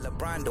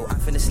Rondo, I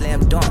finna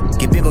slam dunk.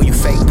 Get big on you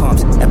fake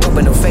pumps. That pump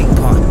in no fake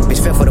pump.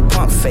 Bitch fell for the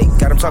pump fake.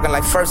 Got him talking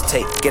like first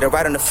take. Get it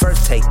right on the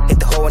first take.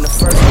 Hit the hole in the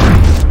first take.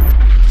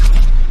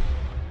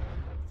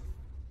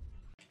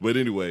 But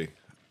anyway,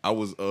 I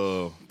was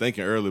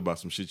thinking earlier about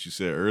some shit you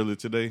said earlier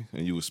today,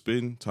 and you was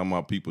spitting, talking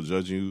about people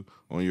judging you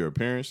on your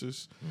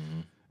appearances.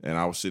 Mm-hmm. And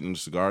I was sitting in the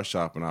cigar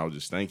shop, and I was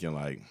just thinking,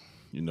 like,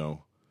 you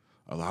know,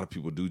 a lot of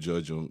people do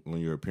judge on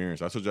your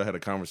appearance. I told you I had a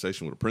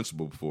conversation with a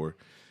principal before,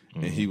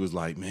 and he was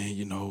like, man,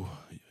 you know,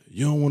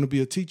 you don't want to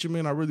be a teacher,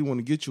 man. I really want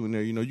to get you in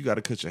there. You know, you got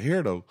to cut your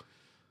hair, though.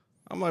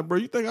 I'm like, bro,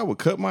 you think I would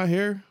cut my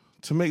hair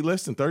to make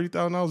less than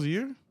 $30,000 a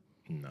year?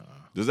 Nah.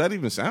 Does that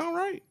even sound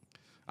right?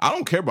 I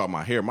don't care about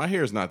my hair. My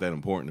hair is not that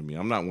important to me.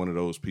 I'm not one of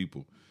those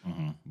people.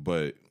 Mm-hmm.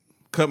 But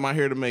cut my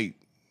hair to make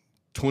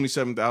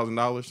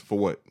 $27,000 for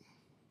what?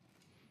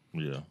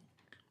 Yeah.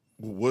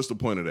 What's the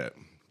point of that?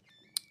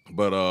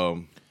 But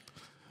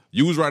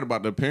you was right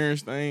about the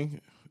appearance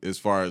thing as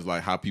far as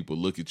like how people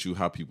look at you,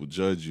 how people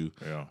judge you.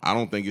 Yeah. I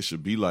don't think it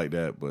should be like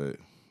that, but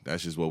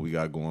that's just what we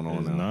got going on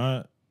it's now.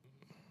 Not.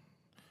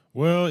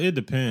 Well, it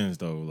depends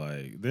though.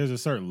 Like, there's a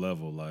certain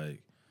level.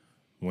 Like,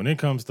 when it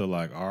comes to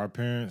like our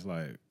appearance,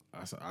 like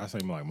I say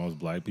like most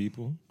black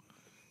people,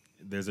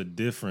 there's a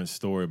different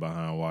story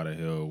behind why the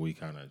hell we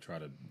kind of try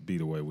to be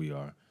the way we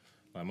are.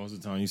 Like, most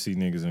of the time you see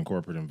niggas in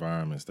corporate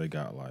environments, they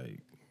got like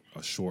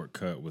a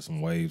shortcut with some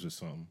waves or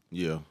something.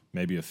 Yeah.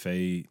 Maybe a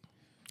fade.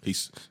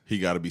 He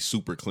got to be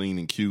super clean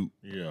and cute.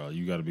 Yeah,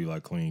 you got to be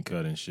like clean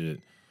cut and shit.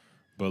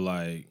 But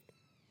like,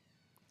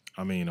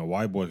 I mean, a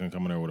white boy can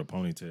come in there with a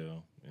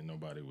ponytail and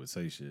nobody would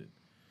say shit.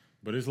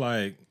 But it's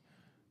like,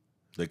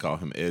 they call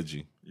him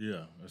edgy.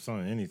 Yeah, or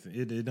something, anything.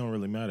 It don't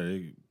really matter.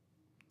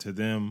 To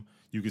them,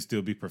 you can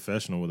still be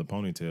professional with a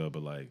ponytail,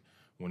 but like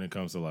when it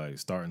comes to like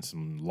starting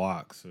some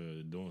locks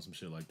or doing some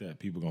shit like that,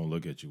 people gonna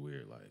look at you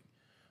weird. Like,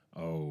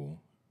 oh,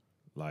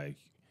 like,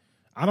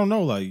 I don't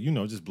know, like, you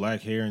know, just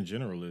black hair in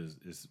general is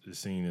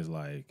seen as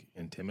like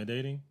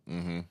intimidating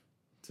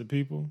to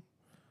people.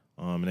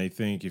 And they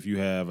think if you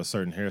have a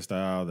certain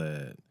hairstyle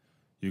that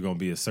you're gonna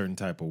be a certain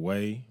type of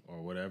way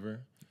or whatever.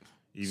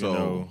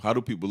 So how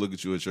do people look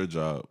at you at your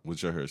job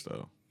with your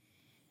hairstyle?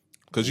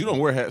 Because you don't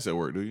wear hats at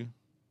work, do you?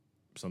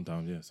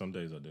 Sometimes, yeah. Some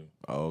days I do.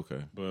 Oh,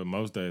 okay. But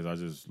most days I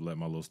just let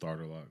my little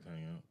starter locks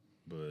hang out.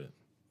 But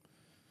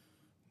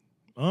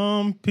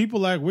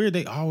people act weird.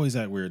 They always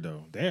act weird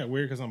though. They act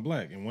weird because I'm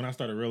black. And when I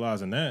started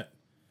realizing that,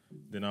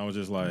 then I was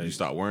just like, you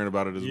stopped worrying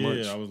about it as much.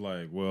 Yeah, I was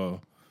like,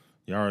 well,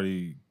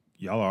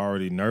 y'all are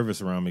already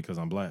nervous around me because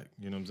I'm black.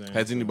 You know what I'm saying?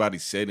 Has anybody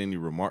said any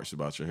remarks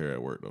about your hair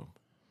at work though?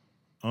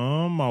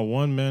 My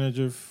one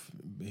manager,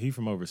 he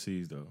from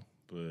overseas though,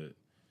 but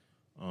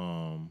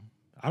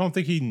I don't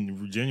think he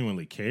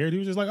genuinely cared. He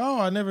was just like, "Oh,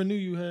 I never knew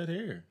you had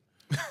hair,"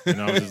 and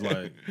I was just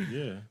like,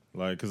 "Yeah,"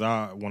 like because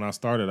when I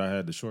started, I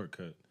had the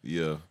shortcut,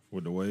 yeah,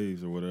 with the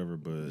waves or whatever.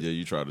 But yeah,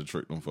 you tried to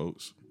trick them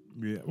folks.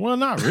 Yeah, well,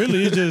 not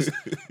really. It's just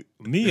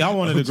me. I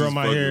wanted to grow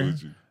my hair.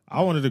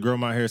 I wanted to grow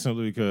my hair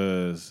simply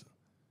because,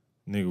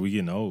 nigga, we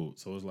getting old.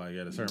 So it's like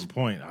at a certain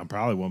point, I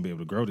probably won't be able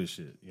to grow this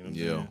shit. You know what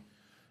I'm saying?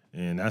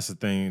 And that's the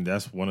thing.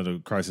 That's one of the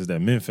crises that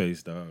men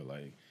face, dog.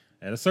 Like,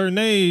 at a certain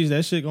age,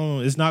 that shit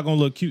it's not gonna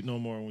look cute no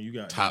more when you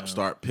got top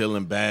start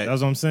peeling back.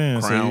 That's what I'm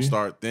saying. Crown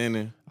start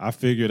thinning. I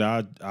figured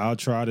I'll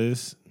try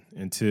this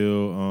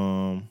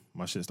until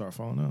my shit start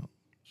falling out.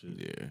 Shit.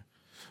 Yeah.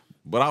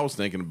 But I was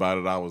thinking about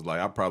it. I was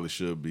like, I probably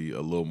should be a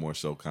little more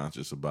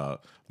self-conscious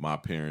about my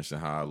appearance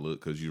and how I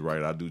look. Because you're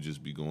right, I do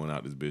just be going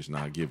out this bitch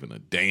not giving a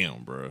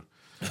damn, bro.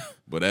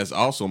 But that's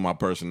also my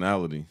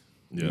personality.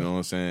 You know what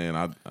I'm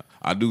saying?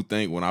 I do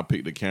think when I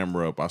pick the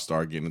camera up, I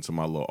start getting into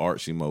my little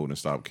artsy mode and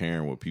stop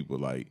caring what people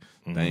like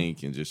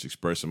think and just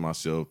expressing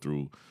myself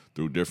through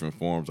different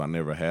forms I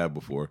never had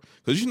before.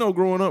 Because, you know,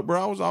 growing up,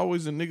 bro, I was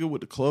always a nigga with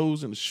the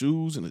clothes and the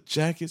shoes and the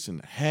jackets and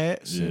the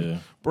hats. Yeah. And,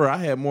 bro, I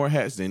had more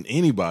hats than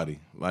anybody.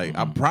 Like,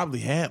 I probably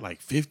had like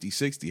 50,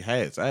 60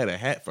 hats. I had a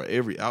hat for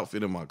every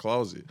outfit in my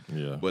closet.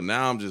 Yeah. But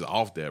now I'm just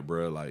off that,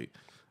 bro. Like,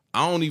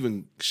 I don't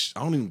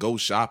even go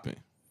shopping.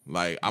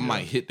 Like, I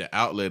might hit the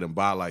outlet and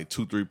buy like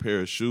 2-3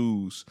 pair of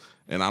shoes,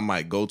 and I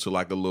might go to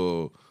like a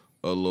little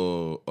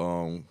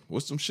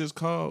what's some shits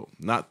called?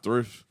 Not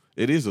thrift.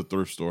 It is a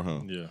thrift store,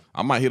 huh? Yeah.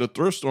 I might hit a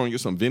thrift store and get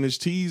some vintage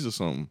tees or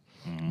something.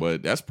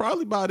 But that's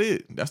probably about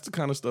it. That's the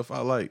kind of stuff I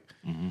like.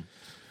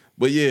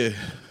 But yeah,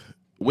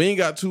 we ain't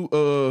got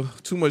too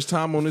much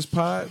time on this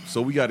pod,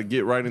 so we got to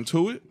get right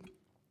into it.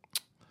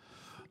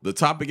 The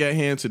topic at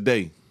hand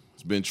today,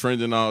 it's been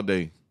trending all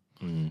day.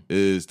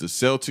 Is the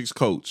Celtics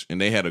coach,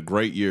 and they had a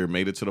great year,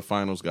 made it to the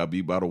finals, got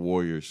beat by the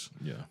Warriors.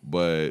 Yeah.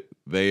 But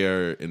they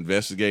are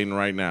investigating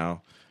right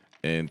now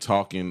and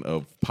talking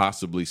of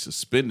possibly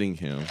suspending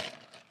him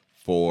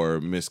for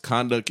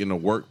misconduct in the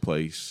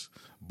workplace.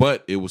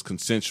 But it was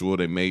consensual.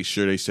 They made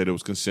sure they said it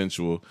was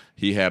consensual.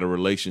 He had a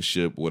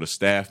relationship with a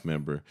staff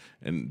member,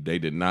 and they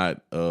did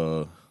not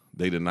tell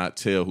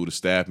who the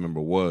staff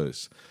member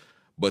was.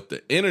 But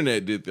the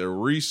internet did their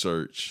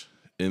research,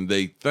 and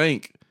they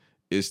think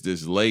it's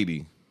this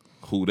lady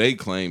who they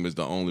claim is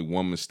the only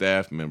woman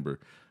staff member,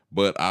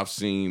 But I've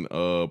seen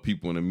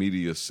people in the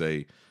media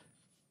say,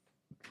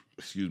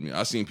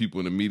 I've seen people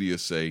in the media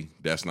say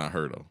that's not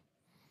her though.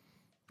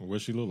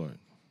 What she look like?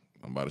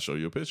 I'm about to show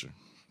you a picture.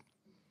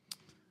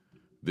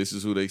 This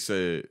is who they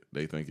said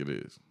they think it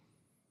is.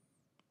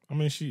 I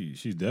mean,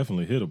 she's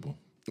definitely hittable.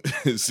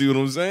 See what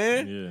I'm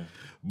saying? Yeah.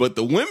 But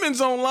the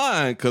women's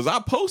online, because I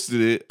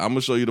posted it. I'm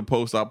gonna show you the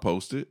post I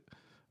posted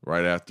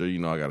right after. I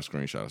got a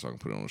screenshot so I can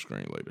put it on the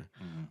screen later.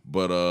 Mm-hmm.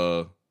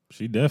 But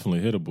she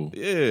definitely hittable.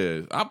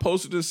 Yeah, I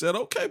posted and said,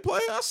 "Okay,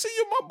 player, I see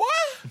you, my boy."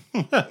 You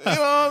know what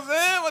I'm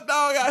saying? My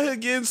dog out here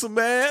getting some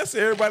ass.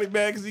 Everybody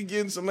mad because he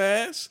getting some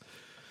ass.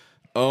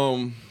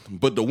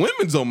 But the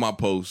women's on my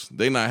post,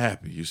 they not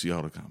happy. You see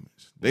all the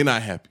comments. They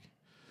not happy.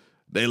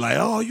 They like,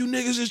 "Oh, you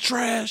niggas is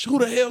trash. Who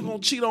the hell gonna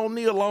cheat on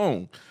Nia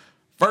Long?"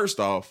 First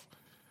off,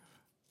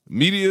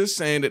 media is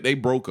saying that they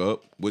broke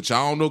up, which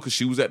I don't know because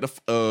she was at the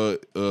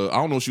I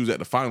don't know if she was at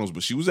the finals,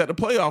 but she was at the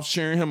playoffs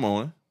cheering him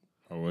on.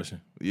 Oh, was she?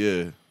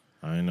 Yeah.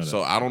 I didn't know that.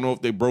 So I don't know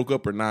if they broke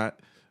up or not,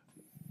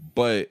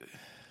 but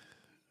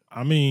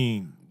I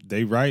mean,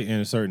 they right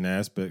in certain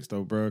aspects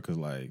though, bro. Because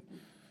like,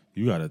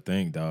 you got to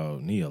think,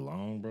 dog, Nia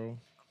Long, bro.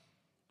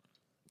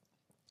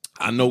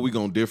 I know we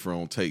gonna differ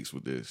on takes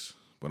with this,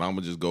 but I'm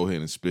gonna just go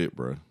ahead and spit,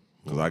 bro,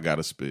 because I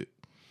gotta spit.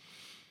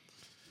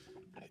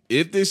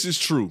 If this is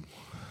true,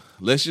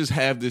 let's just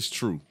have this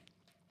true.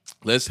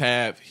 Let's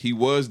have he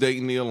was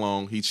dating Nia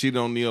Long. He cheated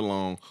on Nia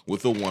Long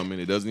with a woman.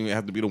 It doesn't even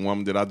have to be the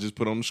woman that I just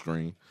put on the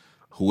screen.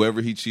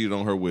 Whoever he cheated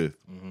on her with.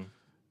 Mm-hmm.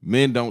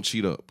 Men don't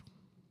cheat up.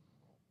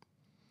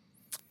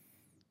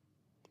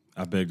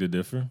 I beg to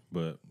differ,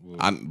 but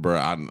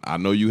I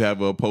know you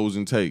have an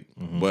opposing take,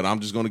 but I'm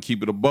just gonna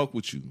keep it a buck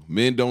with you.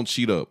 Men don't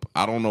cheat up.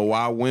 I don't know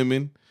why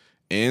women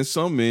and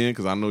some men,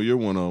 because I know you're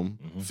one of them,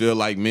 feel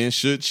like men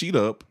should cheat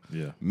up.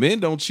 Yeah, men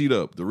don't cheat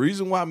up. The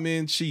reason why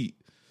men cheat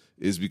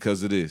is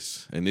because of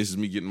this, and this is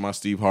me getting my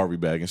Steve Harvey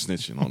bag and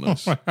snitching on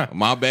us.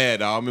 My bad,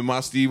 dog. I'm in my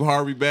Steve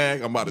Harvey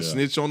bag. I'm about to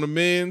snitch on the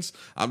men's.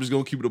 I'm just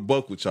gonna keep it a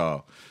buck with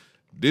y'all.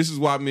 This is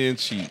why men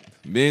cheat.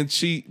 Men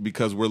cheat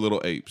because we're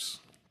little apes.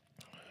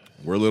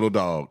 We're little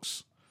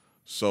dogs.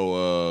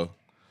 So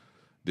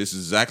this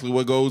is exactly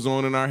what goes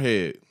on in our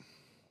head.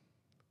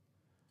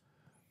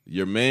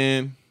 Your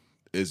man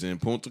is in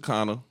Punta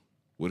Cana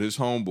with his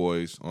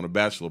homeboys on a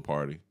bachelor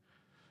party,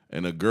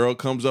 and a girl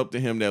comes up to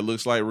him that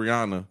looks like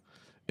Rihanna,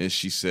 and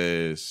she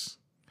says,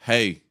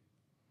 "Hey,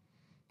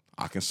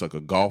 I can suck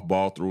a golf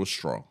ball through a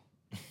straw."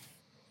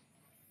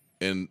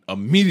 And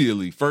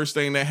immediately, first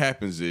thing that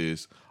happens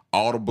is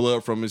all the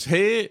blood from his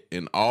head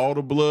and all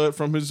the blood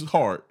from his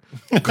heart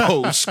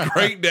goes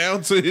straight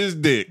down to his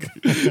dick.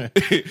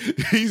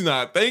 He's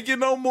not thinking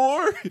no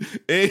more,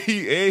 and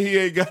he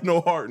ain't got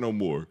no heart no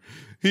more.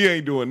 He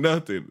ain't doing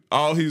nothing.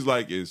 All he's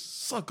like is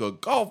suck a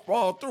golf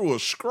ball through a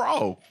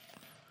straw.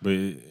 But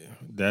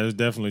that is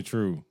definitely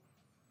true.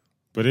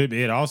 But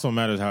it also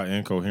matters how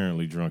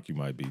incoherently drunk you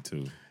might be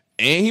too.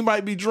 And he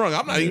might be drunk.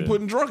 I'm not even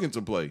putting drunk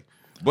into play.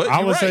 But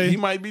I would say he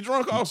might be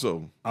drunk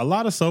also. A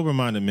lot of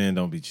sober-minded men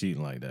don't be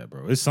cheating like that,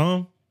 bro. It's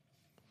some.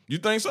 You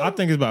think so? I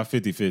think it's about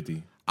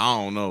 50-50. I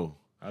don't know.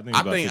 I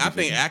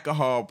think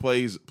alcohol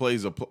plays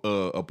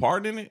a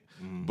part in it,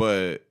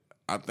 but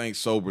I think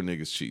sober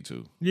niggas cheat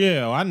too.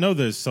 Yeah, I know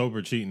there's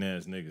sober cheating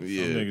ass niggas.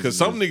 Yeah, because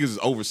some niggas is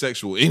over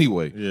sexual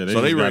anyway. Yeah,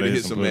 so they ready to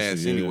hit some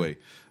ass anyway.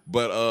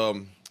 But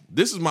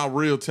this is my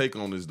real take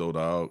on this though,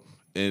 dog.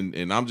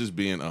 And I'm just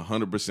being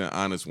 100%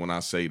 honest when I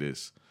say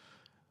this.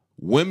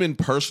 Women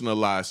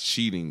personalize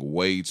cheating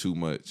way too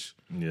much.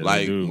 Yeah,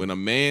 like when a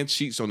man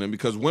cheats on them,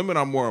 because women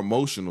are more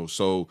emotional.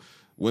 So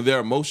when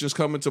their emotions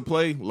come into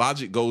play,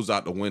 logic goes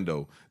out the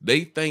window.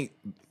 They think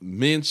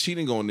men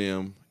cheating on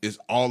them is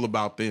all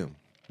about them.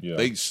 Yeah.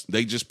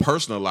 They just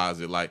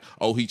personalize it like,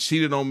 oh, he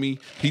cheated on me.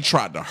 He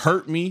tried to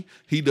hurt me.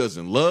 He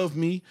doesn't love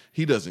me.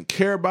 He doesn't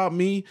care about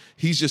me.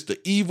 He's just an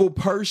evil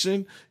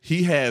person.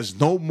 He has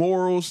no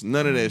morals.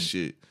 None of that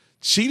shit.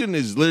 Cheating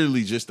is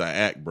literally just an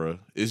act, bro.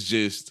 It's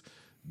just,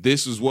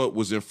 this is what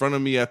was in front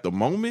of me at the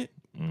moment.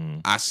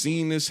 I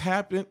seen this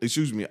happen.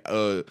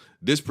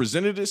 This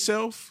presented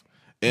itself,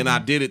 and I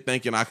did it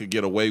thinking I could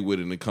get away with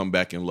it and come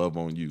back and love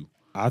on you.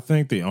 I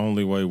think the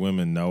only way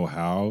women know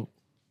how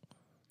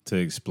to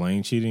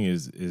explain cheating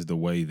is the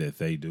way that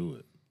they do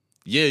it.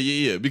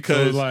 Yeah.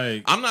 Because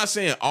I'm not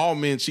saying all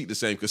men cheat the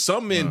same, because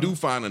some men do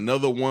find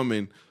another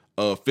woman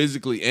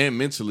physically and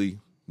mentally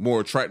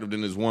more attractive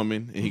than his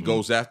woman, and he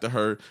goes after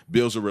her,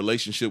 builds a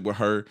relationship with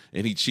her,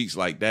 and he cheats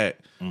like that,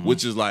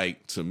 which is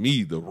like, to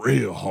me, the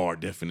real hard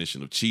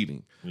definition of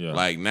cheating. Yeah.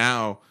 Like,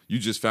 now you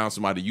just found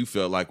somebody you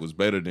felt like was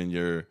better than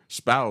your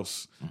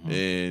spouse,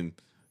 and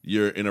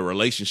you're in a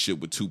relationship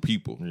with two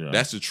people. Yeah.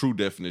 That's the true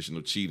definition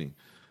of cheating.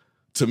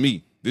 To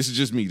me, this is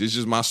just me. This is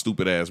just my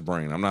stupid ass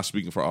brain. I'm not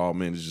speaking for all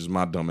men. It's just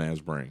my dumb ass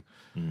brain.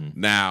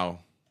 Now,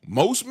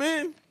 most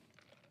men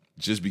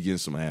just be getting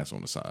some ass on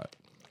the side.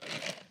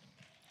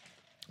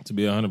 To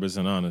be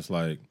 100% honest,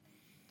 like,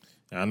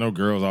 I know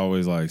girls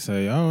always like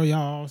say, "Oh,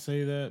 y'all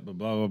say that," but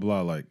blah blah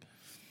blah. Like,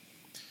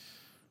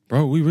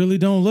 Bro, we really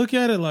don't look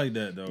at it like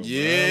that, though.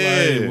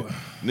 Yeah. Bro. Like,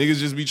 niggas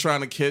just be trying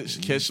to catch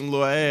some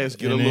little ass,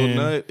 get a And little then-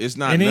 nut. It's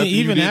not and then nothing you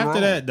even did after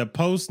wrong. that, the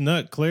post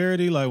nut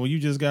clarity, like when you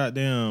just got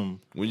them,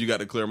 When you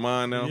got to clear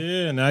mind now.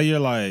 yeah, now you're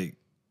like,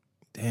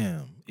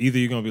 damn. Either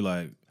you're gonna be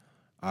like,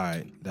 all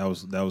right, that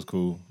was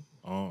cool,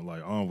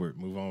 onward,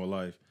 move on with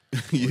life. Or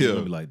you're Yeah.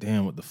 gonna be like,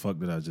 damn, what the fuck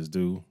did I just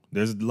do?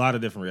 There's a lot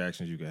of different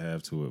reactions you can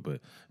have to it, but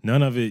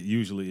none of it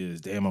usually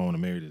is, damn, I want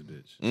to marry this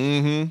bitch.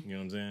 Mm-hmm. You know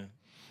what I'm saying?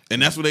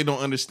 And that's what they don't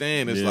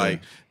understand. It's Yeah.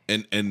 like,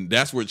 and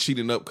that's where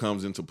cheating up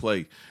comes into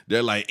play.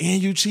 They're like,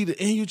 and you cheated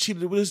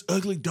with this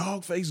ugly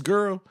dog faced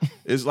girl.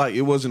 It's like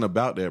it wasn't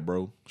about that,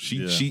 bro.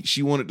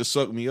 She wanted to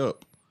suck me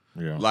up.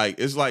 Yeah. Like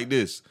it's like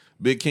this,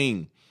 Big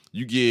King.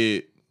 You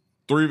get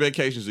 3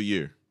 vacations a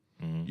year.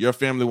 Mm-hmm. Your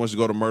family wants to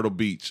go to Myrtle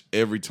Beach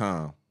every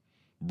time,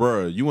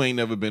 bruh. You ain't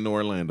never been to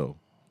Orlando.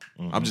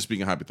 Mm-hmm. I'm just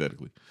speaking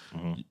hypothetically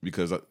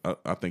because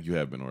I think you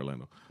have been to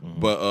Orlando,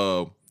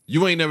 but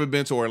you ain't never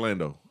been to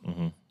Orlando.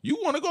 You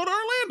want to go to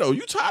Orlando.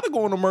 You tired of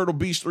going to Myrtle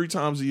Beach 3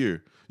 times a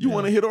year. You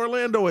want to hit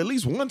Orlando at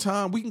least one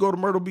time. We can go to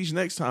Myrtle Beach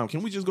next time.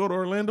 Can we just go to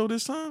Orlando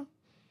this time?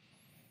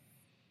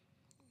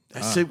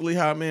 That's typically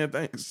how a man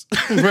thinks.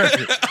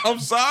 I'm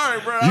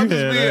sorry, bro. I'm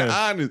just being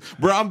honest.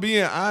 Bro, I'm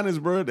being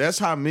honest, bro. That's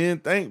how men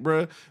think,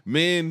 bro.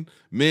 Men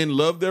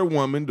love their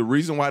woman. The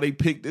reason why they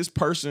pick this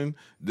person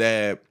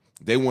that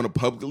they want to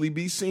publicly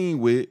be seen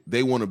with,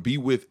 they want to be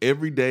with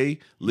every day,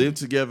 live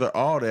together,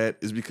 all that,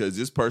 is because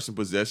this person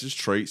possesses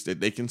traits that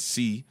they can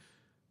see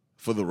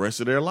for the rest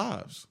of their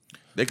lives.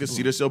 They can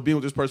see themselves being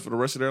with this person for the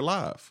rest of their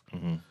life.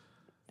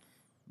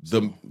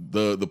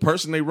 The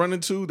person they run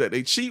into that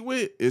they cheat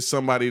with is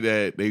somebody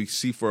that they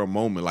see for a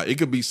moment. Like it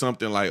could be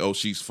something like, oh,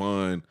 she's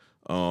fun.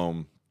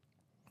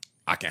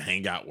 I can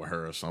hang out with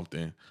her or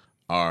something.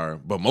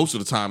 But most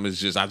of the time it's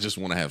just I just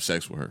want to have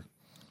sex with her.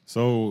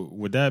 So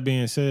with that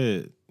being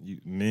said,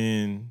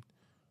 men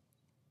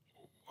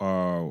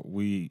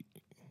we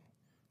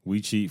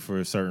cheat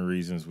for certain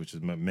reasons, which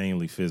is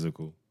mainly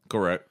physical.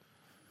 Correct.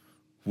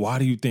 Why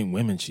do you think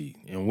women cheat?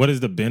 And what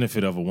is the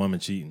benefit of a woman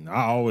cheating?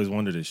 I always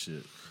wonder this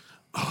shit.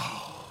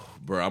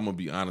 Bro, I'm gonna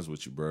be honest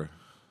with you, bro.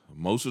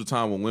 Most of the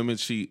time when women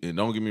cheat, and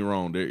don't get me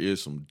wrong, there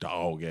is some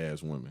dog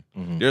ass women.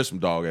 There's some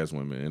dog ass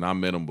women, and I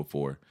met them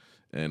before,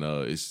 and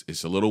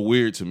it's a little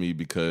weird to me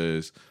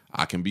because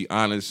I can be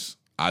honest.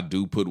 I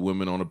do put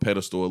women on a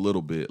pedestal a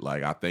little bit.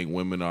 Like I think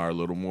women are a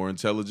little more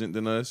intelligent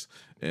than us,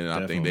 and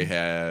I think they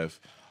have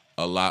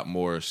a lot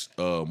more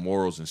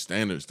morals and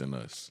standards than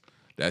us.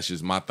 That's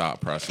just my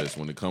thought process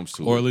when it comes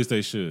to Or it. at least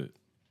they should.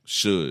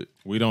 Should.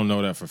 We don't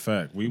know that for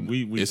fact.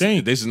 We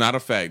This is not a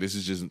fact. This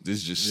is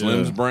just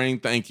Slim's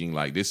brain thinking.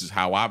 Like this is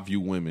how I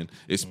view women,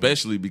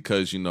 especially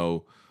because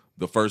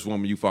the first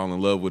woman you fall in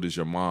love with is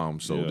your mom.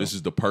 So this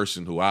is the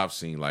person who I've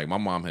seen. Like my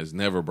mom has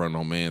never brought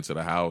no man to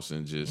the house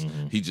and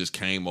he just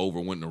came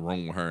over, went in the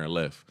room with her and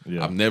left.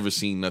 Yeah. I've never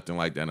seen nothing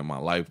like that in my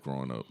life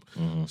growing up.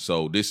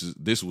 So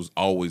this was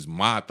always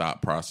my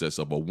thought process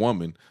of a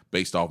woman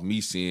based off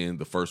me seeing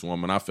the first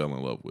woman I fell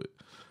in love with.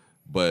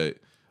 But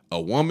a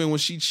woman when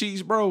she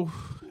cheats, bro,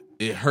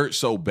 it hurts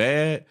so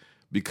bad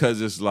because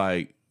it's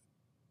like,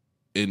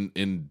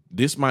 and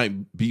this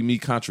might be me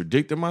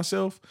contradicting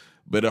myself,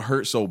 but it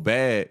hurts so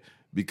bad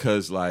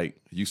because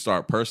like you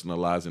start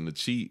personalizing the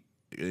cheat,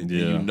 and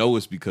you know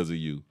it's because of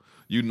you.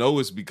 You know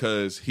it's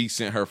because he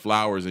sent her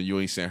flowers and you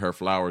ain't sent her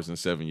flowers in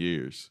 7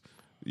 years.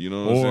 You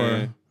know what I'm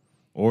saying?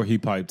 Or he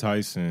piped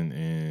Tyson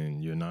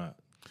and you're not.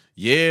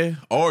 Yeah,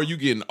 or you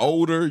getting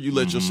older, you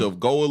let yourself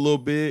go a little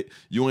bit.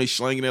 You ain't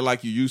slinging it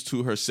like you used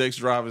to. Her sex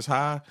drive is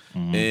high,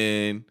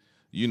 and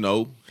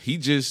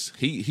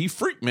he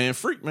freak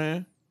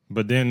man.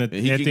 But then at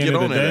the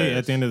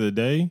end of the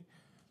day,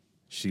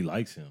 she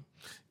likes him.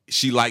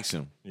 She likes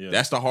him. Yeah.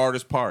 That's the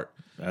hardest part.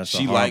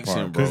 She likes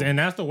him, bro. And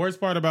that's the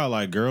worst part about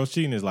like girls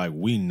cheating is like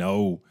we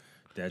know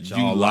that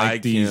y'all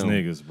like these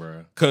niggas,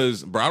 bro.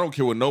 Cause, bro, I don't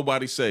care what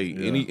nobody say.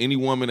 Yeah. Any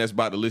woman that's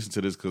about to listen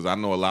to this, because I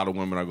know a lot of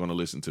women are going to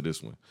listen to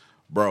this one,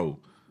 bro.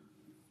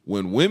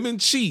 When women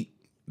cheat,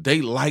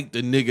 they like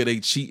the nigga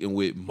they cheating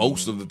with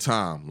most of the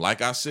time.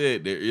 Like I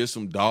said, there is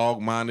some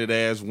dog-minded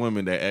ass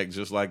women that act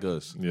just like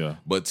us. Yeah.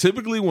 But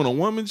typically, when a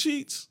woman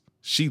cheats,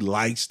 she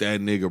likes that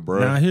nigga,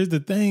 bro. Now, here's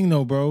the thing,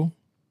 though, bro.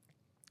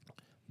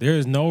 There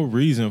is no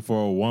reason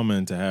for a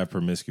woman to have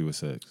promiscuous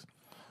sex.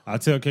 I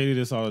tell Katie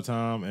this all the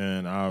time,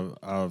 and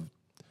I've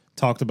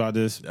talked about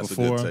this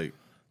before. A good take.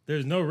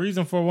 There's no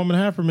reason for a woman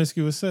to have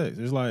promiscuous sex.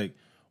 It's like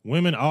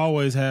women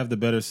always have the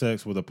better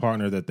sex with a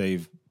partner that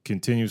they've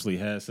continuously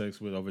had sex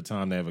with over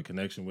time. They have a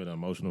connection with, an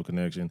emotional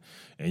connection,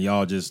 and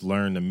y'all just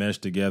learn to mesh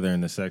together,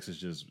 and the sex is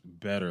just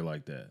better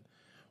like that.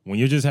 When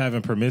you're just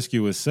having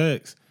promiscuous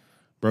sex,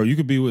 bro, you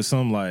could be with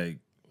some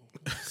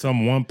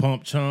one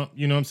pump chump,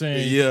 you know what I'm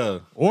saying? Yeah.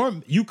 Or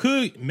you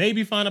could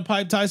maybe find a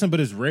Pipe Tyson, but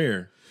it's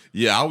rare.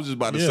 Yeah, I was just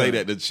about to say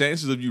that. The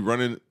chances of you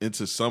running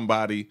into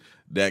somebody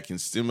that can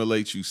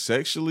stimulate you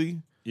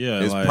sexually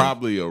is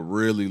probably a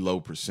really low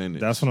percentage.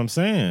 That's what I'm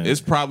saying.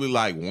 It's probably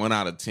like 1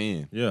 out of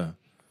 10. Yeah.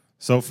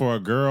 So for a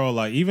girl,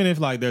 like even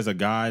if like there's a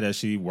guy that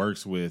she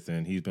works with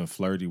and he's been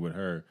flirty with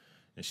her,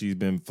 and she's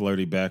been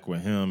flirty back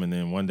with him, and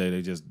then one day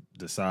they just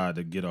decide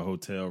to get a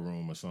hotel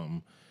room or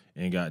something,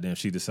 and goddamn,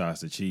 she decides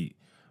to cheat.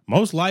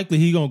 Most likely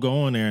he gonna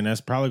go on there, and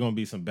that's probably gonna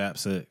be some bap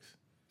sex.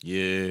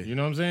 Yeah. You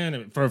know what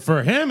I'm saying?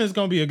 For him, it's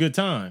gonna be a good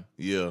time.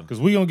 Yeah. Because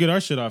we gonna get our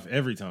shit off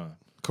every time.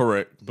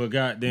 Correct. But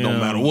goddamn, No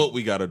matter what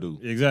we gotta do.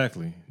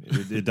 Exactly.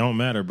 It don't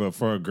matter. But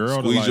for a girl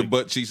Squeeze to like, your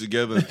butt cheeks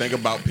together and think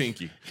about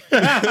Pinky. You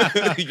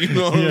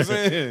know what I'm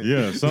saying?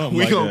 Yeah, something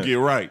we like gonna that. get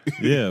right.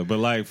 Yeah, but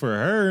like for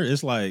her,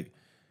 it's like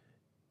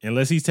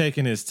unless he's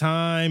taking his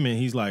time and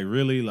he's like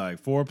really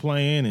like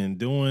foreplaying and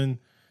doing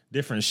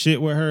different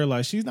shit with her,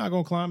 like she's not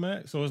gonna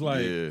climax. So it's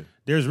like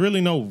there's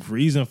really no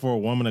reason for a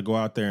woman to go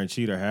out there and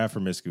cheat or have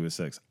promiscuous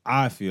sex.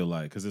 I feel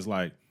like because it's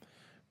like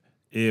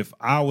if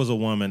I was a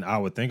woman, I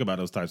would think about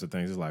those types of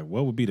things. It's like,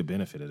 what would be the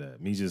benefit of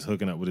that? Me just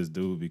hooking up with this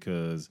dude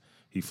because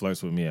he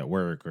flirts with me at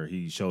work or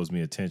he shows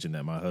me attention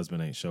that my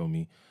husband ain't show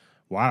me.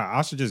 Why?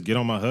 I should just get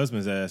on my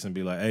husband's ass and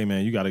be like, hey,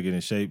 man, you got to get in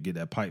shape, get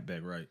that pipe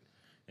back right,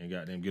 and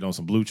goddamn get on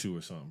some Blue Chew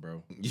or something,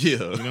 bro. Yeah. You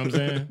know what I'm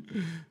saying?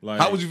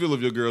 Like, how would you feel if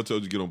your girl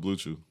told you to get on Blue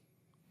Chew?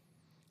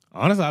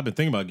 Honestly, I've been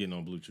thinking about getting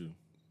on Blue Chew.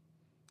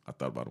 I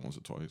thought about it once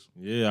or twice.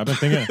 Yeah, I've been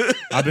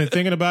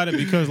thinking about it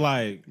because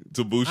like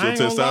to boost I your ain't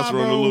gonna lie, testosterone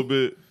bro. a little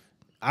bit.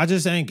 I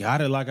just ain't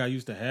got it like I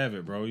used to have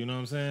it, bro. You know what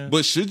I'm saying?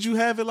 But should you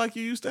have it like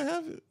you used to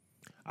have it?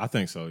 I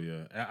think so,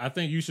 yeah. I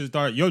think you should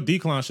start, your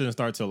decline shouldn't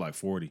start till like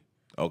 40.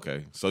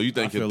 Okay. So you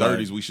think in feel 30s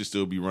like- we should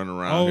still be running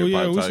around Oh, here yeah,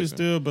 Pipe we Tyson? should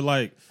still, but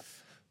like,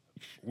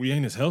 we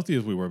ain't as healthy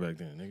as we were back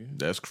then, nigga.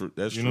 That's true.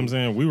 That's You true. know what I'm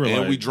saying? We were and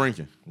like, we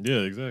drinking. yeah,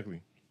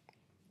 exactly.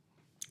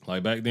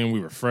 Like back then we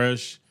were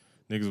fresh,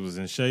 niggas was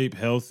in shape,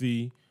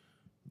 healthy,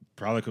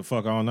 probably could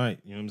fuck all night.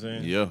 You know what I'm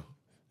saying? Yeah.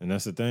 And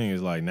that's the thing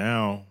is like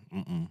now,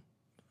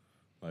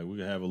 like we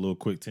could have a little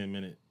quick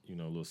 10-minute,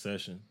 little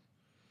session.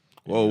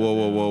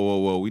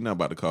 Whoa. We not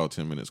about to call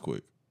 10 minutes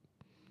quick.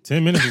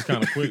 10 minutes is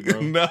kind of quick, bro.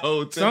 No, 10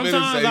 minutes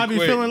Sometimes ain't I be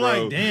quick, feeling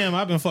bro. like, damn,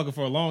 I've been fucking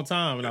for a long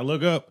time, and I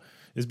look up,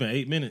 it's been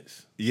 8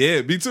 minutes.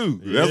 Yeah, me too.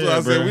 That's Yeah, what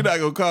I said. bro. We're not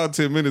gonna call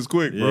 10 minutes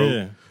quick, bro.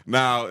 Yeah.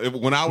 Now,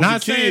 when I was Not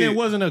a kid, saying it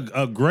wasn't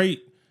a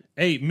great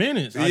 8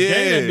 minutes. I gave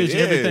that bitch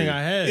everything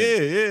I had.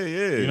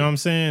 Yeah. You know what I'm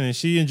saying? And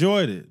she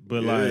enjoyed it.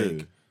 But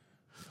like,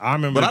 I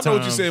remember. But I know what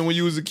you're times- saying. When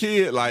you was a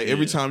kid, like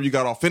every time you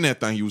got off in that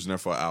thing, you was in there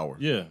for an hour.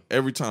 Yeah.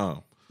 Every time.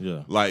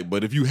 Yeah. Like,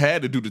 but if you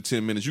had to do the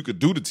 10 minutes, you could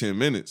do the 10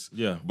 minutes.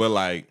 Yeah. But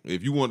like,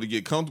 if you wanted to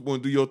get comfortable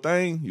and do your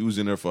thing, you was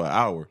in there for an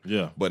hour.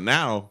 Yeah. But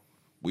now,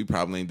 we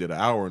probably ain't did an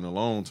hour in a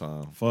long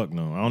time. Fuck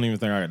no. I don't even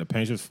think I got the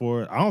patience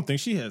for it. I don't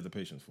think she has the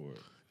patience for it.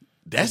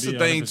 That's To the be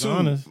thing 100% too,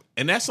 honest.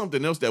 and that's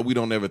something else that we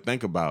don't ever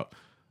think about.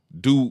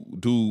 Do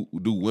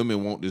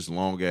women want this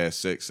long ass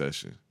sex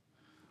session?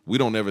 We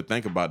don't ever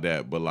think about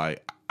that, but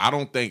like I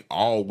don't think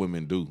all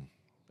women do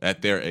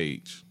at their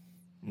age.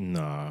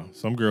 Nah.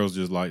 Some girls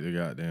just like to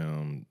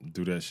goddamn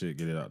do that shit,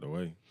 get it out the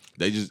way.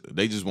 They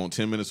just want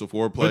 10 minutes of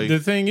foreplay. But the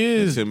thing and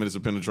is, 10 minutes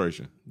of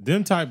penetration.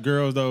 them type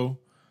girls though,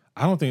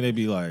 I don't think they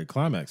be like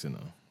climaxing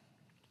though.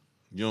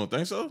 You don't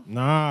think so?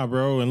 Nah,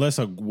 bro. Unless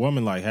a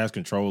woman like has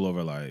control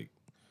over like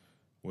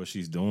what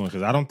she's doing,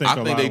 because I don't think. I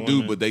think lot they of do,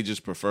 women- but they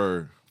just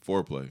prefer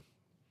foreplay.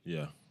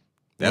 yeah,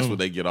 That's what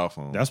they get off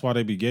on. that's why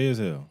they be gay as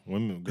hell.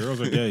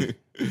 Girls are gay.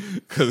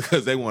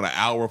 Because they want an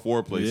hour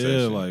foreplay Yeah,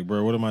 session. like,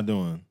 bro, what am I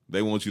doing?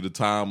 They want you to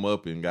time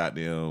up and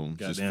goddamn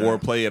just Goddamn.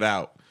 foreplay it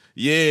out.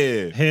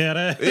 Yeah. Hell,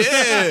 that.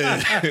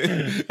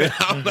 Yeah.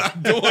 I'm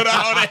not doing all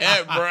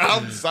that, bro.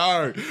 I'm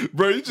sorry.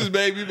 Bro, you just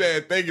made me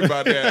mad thinking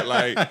about that.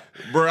 Like,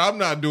 bro, I'm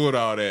not doing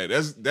all that.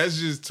 That's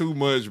just too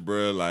much,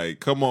 bro. Like,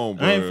 come on,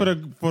 bro. I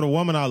ain't for the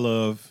woman I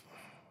love.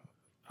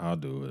 I'll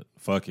do it.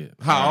 Fuck it.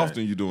 How All right.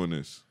 often you doing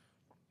this?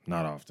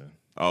 Not often.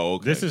 Oh,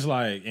 okay. This is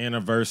like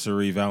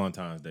anniversary,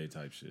 Valentine's Day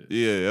type shit.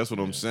 yeah, that's what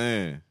I'm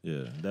saying.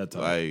 Yeah, that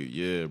type. Like,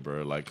 yeah,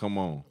 bro. Like, come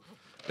on.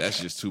 That's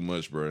just too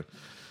much, bro.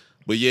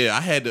 But yeah, I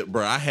had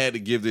to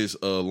give this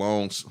a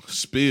long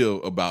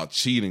spiel about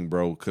cheating,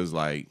 bro, because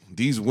like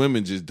these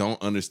women just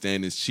don't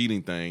understand this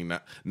cheating thing.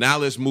 Now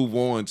let's move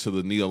on to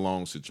the Nia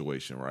Long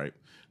situation, right?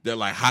 They're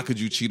like, how could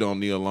you cheat on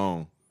Nia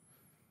Long?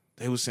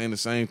 They were saying the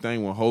same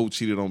thing when Hov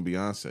cheated on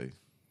Beyonce.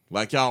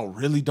 Like, y'all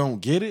really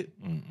don't get it?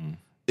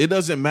 It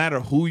doesn't matter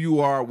who you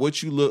are,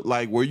 what you look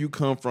like, where you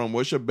come from,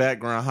 what's your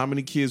background, how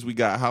many kids we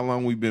got, how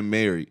long we've been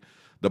married.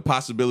 The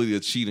possibility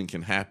of cheating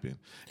can happen.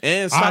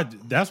 And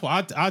that's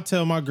why I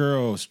tell my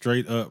girl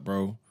straight up,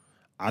 bro.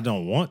 I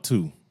don't want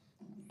to,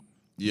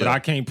 yeah. but I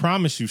can't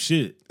promise you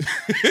shit.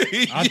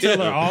 I tell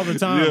her all the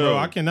time, bro.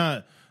 I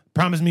cannot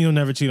promise me you'll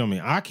never cheat on me.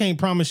 I can't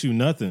promise you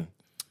nothing.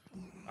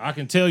 I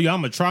can tell you I'm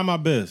gonna try my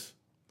best.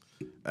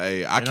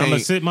 Hey, I'm gonna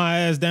sit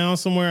my ass down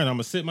somewhere and I'm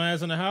gonna sit my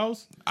ass in the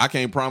house. I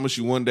can't promise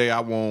you one day I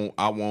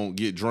won't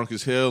get drunk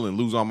as hell and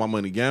lose all my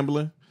money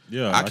gambling.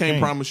 Yeah, I can't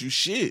promise you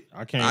shit.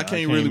 I can't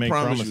really make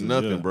promise you promises,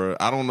 nothing, yeah. bro.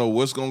 I don't know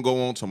what's gonna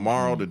go on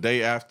tomorrow, the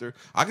day after.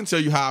 I can tell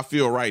you how I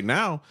feel right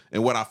now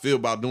and what I feel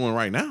about doing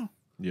right now.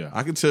 Yeah,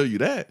 I can tell you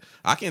that.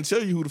 I can't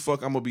tell you who the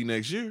fuck I'm gonna be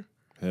next year.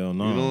 hell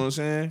no. You know what I'm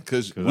saying?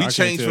 Because I we can't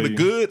change for tell the you.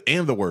 good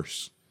and the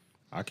worst.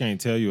 I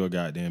can't tell you a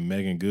goddamn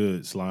Megan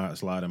Good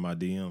slide in my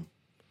DM.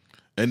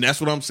 And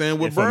that's what I'm saying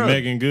with If bruh.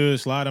 Megan Good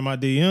slide in my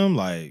DM,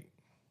 like,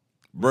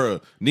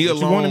 Bruh, Nia what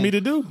you Long wanted me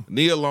to do?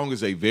 Nia Long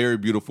is a very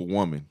beautiful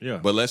woman. Yeah.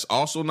 But let's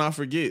also not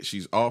forget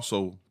she's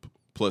also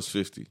plus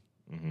 50.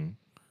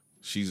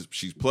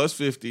 She's plus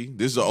 50.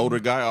 This is an older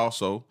guy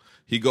also.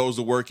 He goes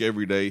to work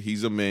every day.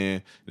 He's a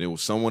man. There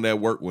was someone that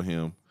worked with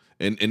him.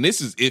 And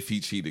this is if he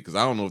cheated, because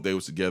I don't know if they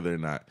was together or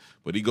not.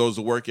 But he goes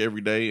to work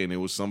every day, and it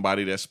was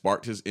somebody that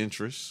sparked his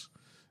interest.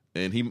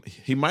 And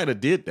he might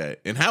have did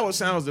that. And how it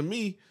sounds to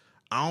me,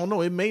 I don't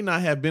know. It may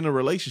not have been a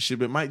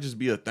relationship. It might just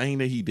be a thing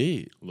that he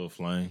did. A little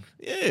flame.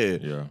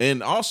 Yeah.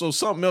 And also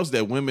something else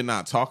that women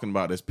not talking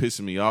about that's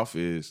pissing me off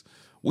is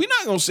we're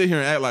not going to sit here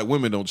and act like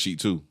women don't cheat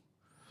too.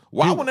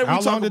 Why whenever How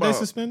we talk long did about, they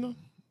suspend him?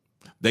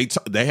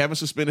 They haven't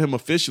suspended him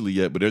officially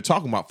yet, but they're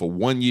talking about for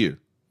 1 year.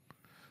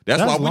 That's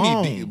why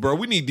long.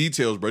 we need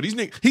details, bro. These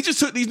niggas, he just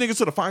took these niggas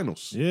to the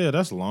finals. Yeah,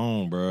 that's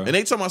long, bro. And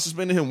they talking about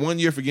suspending him 1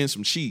 year for getting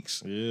some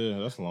cheeks. Yeah,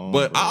 that's long.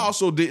 But bro. I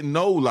also didn't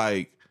know,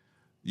 like,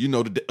 you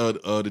know,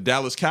 the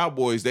Dallas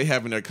Cowboys, they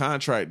have in their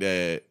contract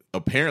that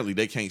apparently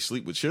they can't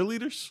sleep with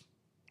cheerleaders.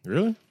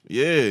 Really?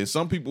 Yeah, and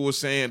some people were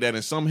saying that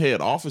in some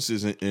head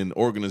offices and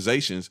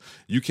organizations,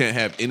 you can't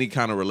have any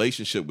kind of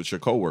relationship with your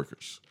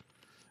coworkers.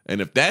 And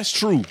if that's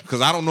true,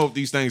 because I don't know if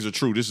these things are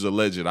true, this is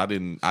alleged. I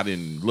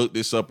didn't look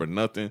this up or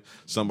nothing.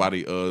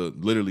 Somebody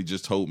literally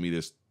just told me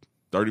this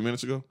 30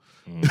 minutes ago.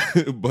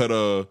 But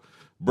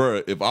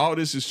bruh, if all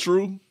this is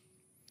true,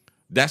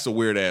 that's a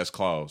weird ass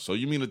clause. So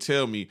you mean to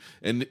tell me,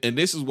 and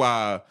this is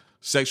why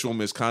sexual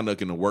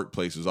misconduct in the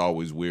workplace is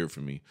always weird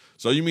for me.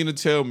 So you mean to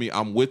tell me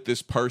I'm with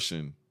this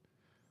person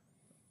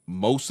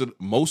most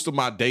of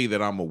my day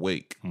that I'm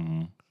awake,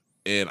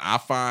 and I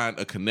find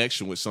a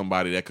connection with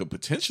somebody that could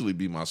potentially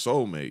be my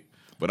soulmate,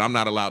 but I'm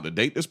not allowed to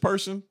date this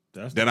person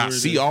that I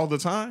see all the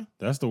time?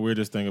 That's the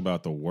weirdest thing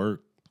about the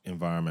work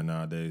environment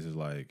nowadays is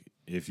like,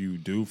 if you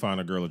do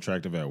find a girl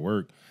attractive at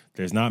work,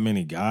 there's not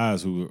many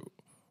guys who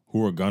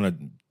are gonna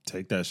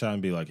take that shot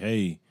and be like,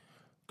 hey,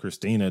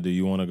 Christina, do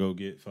you want to go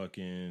get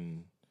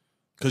fucking...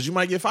 Because you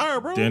might get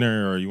fired, bro.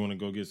 Dinner, or you want to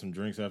go get some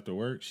drinks after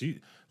work?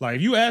 Like,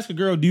 if you ask a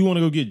girl, do you want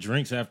to go get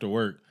drinks after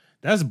work?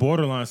 That's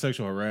borderline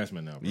sexual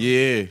harassment now, bro.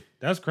 Yeah.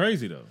 That's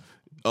crazy, though.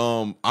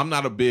 I'm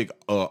not a big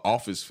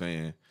Office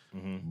fan,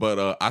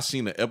 but I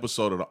seen an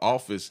episode of The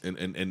Office,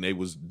 and they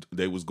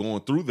was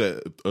going through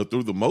that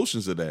through the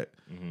motions of that,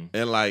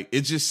 and like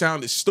it just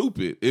sounded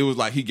stupid. It was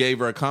like he gave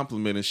her a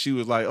compliment, and she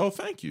was like, "Oh,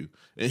 thank you,"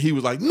 and he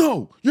was like,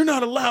 "No, you're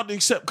not allowed to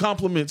accept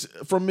compliments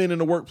from men in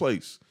the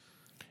workplace."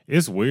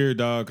 It's weird,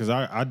 dog, because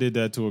I did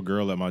that to a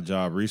girl at my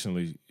job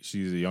recently.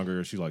 She's a younger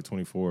girl. She's like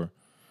 24.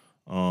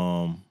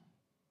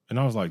 And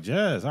I was like,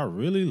 Jazz, I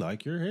really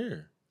like your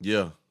hair.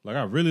 Yeah. Like,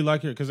 I really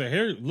like her, because her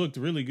hair looked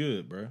really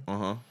good, bro.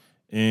 Uh-huh.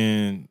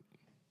 And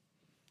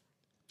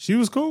she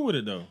was cool with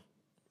it, though.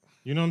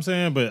 You know what I'm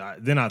saying?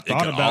 But then I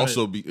thought about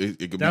it.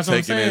 It could That's be what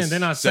I'm taken saying. as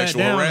Then I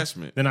sexual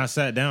harassment. Then I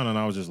sat down, and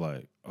I was just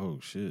like, oh,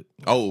 shit.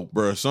 Oh,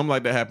 bro, something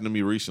like that happened to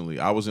me recently.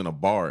 I was in a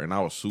bar, and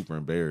I was super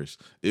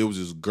embarrassed. It was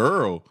this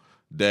girl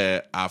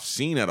that I've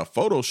seen at a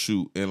photo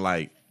shoot in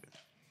like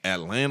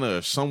Atlanta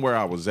or somewhere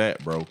I was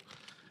at, bro.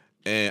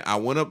 And I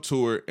went up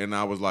to her and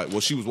I was like,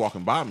 well, she was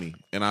walking by me.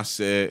 And I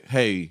said,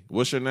 hey,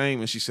 what's your name?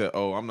 And she said,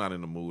 oh, I'm not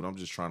in the mood. I'm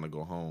just trying to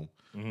go home.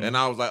 And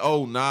I was like,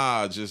 oh,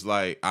 nah, just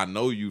like, I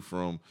know you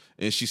from.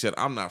 And she said,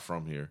 I'm not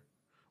from here.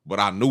 But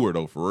I knew her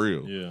though, for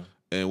real. Yeah.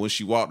 And when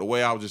she walked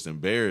away, I was just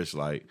embarrassed.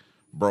 Like,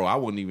 bro, I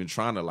wasn't even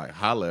trying to like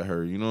holler at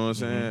her. You know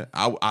what I'm saying?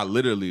 I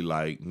literally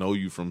like know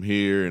you from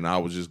here. And I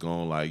was just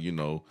going like, you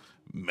know,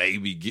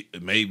 maybe get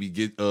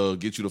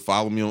you to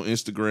follow me on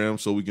Instagram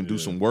so we can do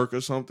some work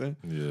or something.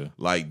 Yeah.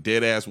 Like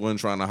dead ass wasn't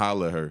trying to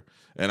holler at her.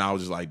 And I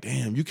was just like,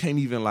 damn, you can't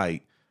even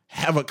like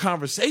have a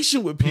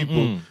conversation with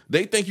people.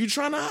 They think you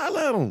trying to holler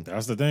at them.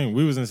 That's the thing.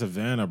 We was in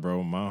Savannah,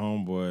 bro. My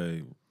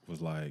homeboy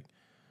was like,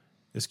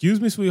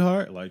 excuse me,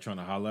 sweetheart, like trying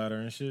to holler at her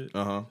and shit.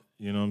 Uh-huh.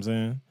 You know what I'm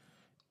saying?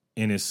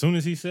 And as soon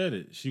as he said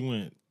it, she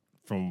went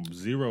from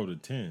 0 to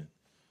 10.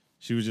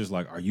 She was just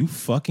like, are you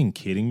fucking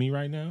kidding me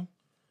right now?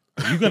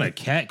 Are you gonna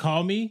cat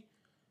call me?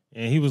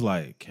 And he was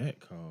like,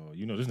 cat call?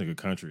 You know, this nigga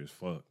country as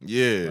fuck.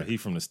 Yeah. Like, he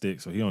from the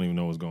sticks, so he don't even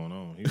know what's going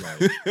on. He's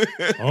like,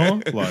 huh?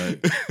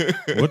 Like,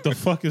 what the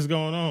fuck is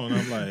going on?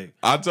 I'm like,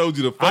 I told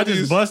you the I funniest.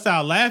 just bust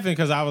out laughing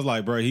because I was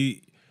like, bro,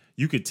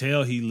 you could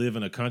tell he live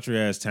in a country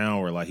ass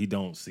town where like he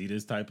don't see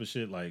this type of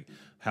shit, like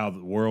how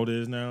the world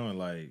is now, and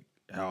like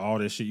how all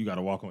this shit you got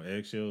to walk on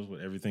eggshells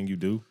with everything you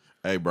do.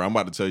 Hey, bro, I'm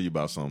about to tell you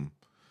about something.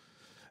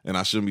 And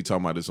I shouldn't be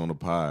talking about this on the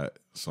pod,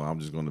 so I'm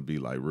just going to be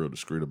like real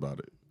discreet about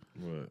it.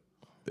 What?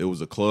 It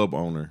was a club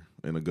owner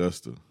in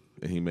Augusta,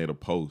 and he made a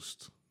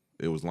post.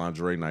 It was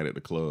lingerie night at the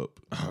club.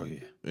 Oh, yeah.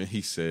 And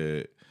he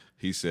said,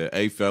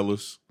 hey,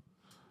 fellas,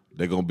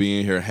 they're going to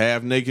be in here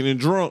half naked and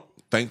drunk.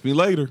 Thank me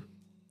later.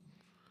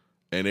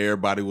 And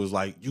everybody was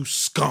like, you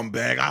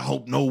scumbag. I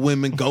hope no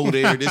women go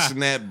there, this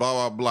and that,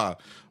 blah, blah, blah.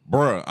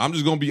 Bruh, I'm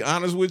just going to be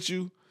honest with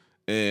you,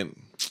 and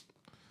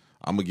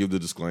I'm going to give the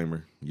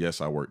disclaimer.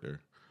 Yes, I work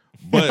there.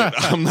 But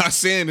I'm not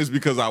saying this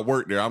because I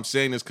work there. I'm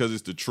saying this because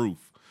it's the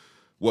truth.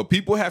 What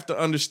people have to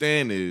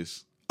understand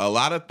is a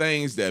lot of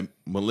things that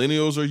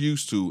millennials are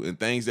used to and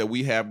things that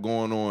we have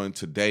going on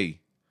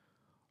today,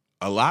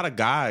 a lot of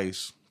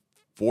guys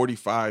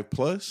 45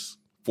 plus,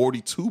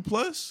 42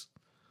 plus,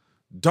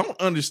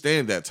 don't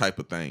understand that type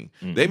of thing.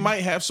 Mm-hmm. They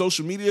might have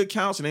social media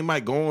accounts and they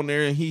might go on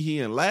there and hee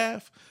and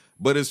laugh.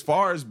 But as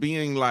far as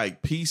being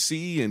like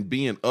PC and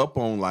being up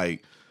on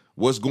like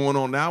what's going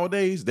on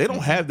nowadays, they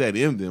don't have that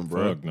in them,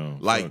 bro. Fuck no.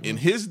 Like Fuck in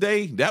no. his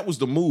day, that was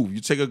the move. You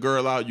take a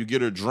girl out, you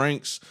get her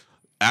drinks.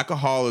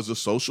 Alcohol is a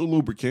social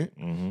lubricant.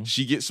 Mm-hmm.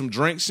 She gets some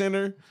drinks in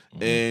her,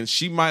 and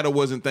she might have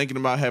wasn't thinking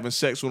about having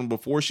sex with him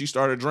before she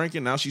started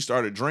drinking. Now she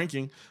started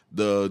drinking.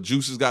 The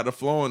juices got to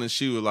flowing, and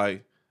she was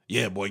like,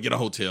 yeah, boy, get a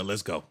hotel.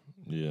 Let's go.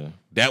 Yeah.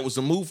 That was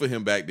the move for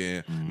him back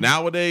then.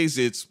 Nowadays,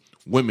 it's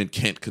women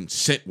can't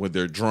consent when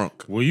they're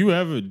drunk. Do you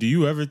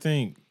ever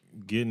think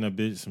getting a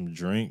bitch some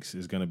drinks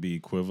is going to be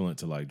equivalent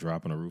to like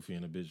dropping a roofie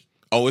in a bitch?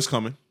 Oh, it's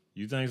coming.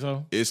 You think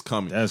so? It's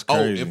coming. That's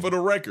crazy. Oh, and for the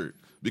record,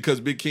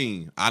 because Big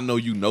King, I know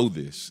you know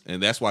this,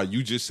 and that's why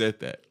you just said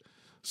that.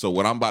 So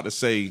what I'm about to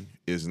say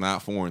is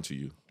not foreign to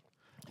you.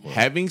 What?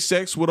 Having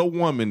sex with a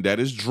woman that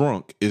is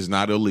drunk is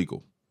not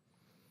illegal.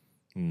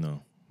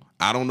 No.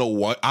 I don't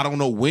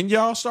know when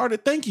y'all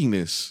started thinking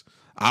this.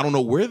 I don't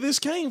know where this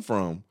came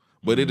from,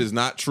 but it is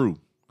not true.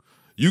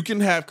 You can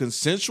have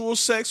consensual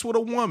sex with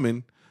a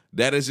woman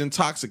that is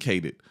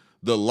intoxicated.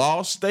 The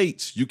law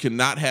states you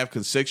cannot have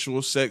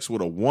consensual sex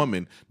with a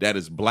woman that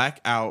is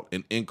blacked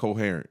and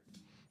incoherent.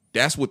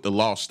 That's what the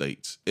law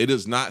states. It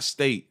does not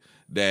state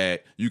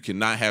that you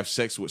cannot have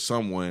sex with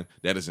someone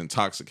that is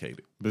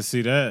intoxicated. But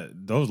see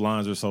those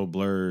lines are so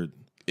blurred.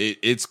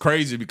 It's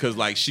crazy because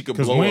like she could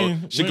blow a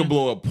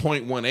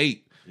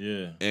 0.18.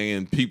 Yeah.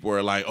 And people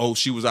are like, "Oh,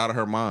 she was out of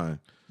her mind."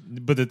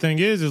 But the thing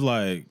is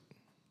like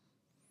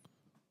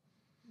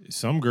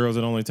some girls,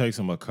 it only takes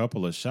them a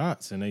couple of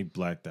shots and they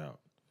blacked out.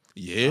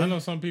 Yeah. I know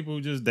some people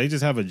who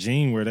just have a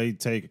gene where they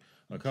take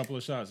a couple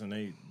of shots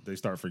and they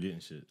start forgetting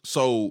shit.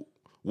 So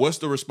what's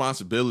the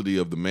responsibility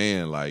of the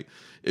man? Like,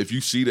 if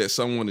you see that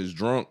someone is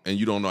drunk and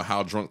you don't know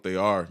how drunk they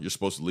are, you're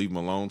supposed to leave them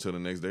alone till the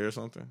next day or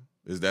something?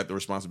 Is that the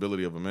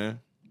responsibility of a man?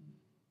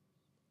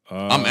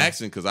 I'm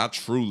asking because I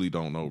truly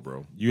don't know,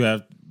 bro.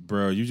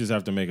 You just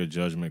have to make a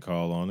judgment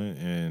call on it.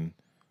 And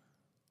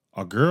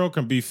a girl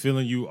can be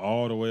feeling you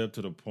all the way up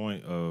to the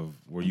point of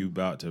where you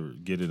about to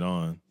get it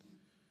on.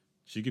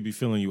 She could be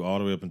feeling you all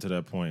the way up until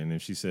that point, and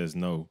if she says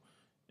no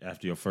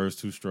after your first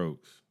 2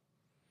 strokes,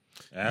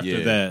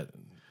 after that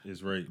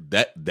is rape.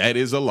 That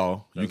is a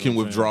law. That's you can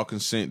what I'm withdraw saying.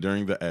 consent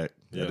during the act.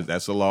 Yeah.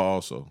 That's a law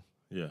also.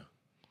 Yeah.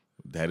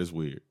 That is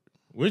weird.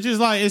 Which is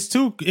like it's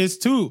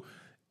too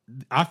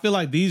I feel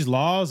like these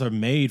laws are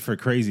made for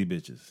crazy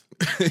bitches.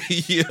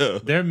 Yeah.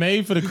 They're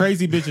made for the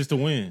crazy bitches to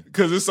win.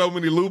 Because there's so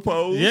many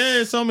loopholes. Yeah,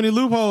 there's so many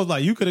loopholes.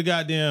 Like you could have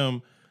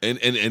goddamn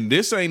And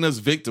this ain't us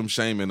victim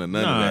shaming or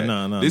none of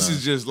that. No. This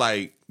is just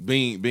like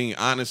being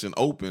honest and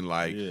open.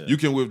 Like you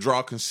can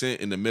withdraw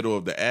consent in the middle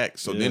of the act.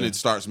 So then it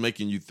starts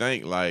making you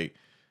think like,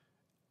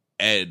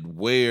 at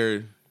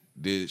where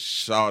did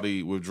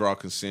Shawty withdraw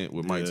consent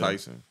with Mike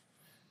Tyson?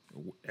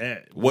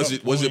 Was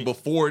it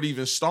before it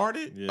even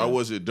started or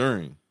was it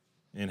during?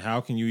 And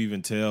how can you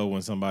even tell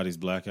when somebody's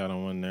blackout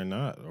and when they're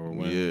not, or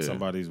when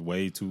somebody's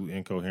way too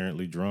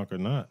incoherently drunk or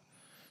not?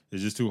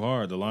 It's just too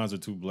hard. The lines are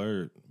too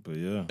blurred. But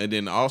yeah. And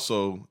then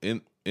also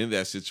in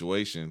that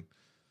situation,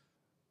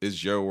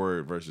 it's your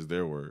word versus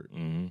their word.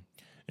 Mm-hmm.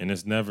 And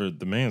it's never,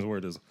 the man's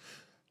word is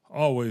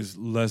always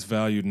less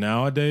valued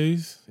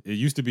nowadays. It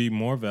used to be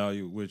more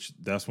valued, which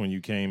that's when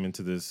you came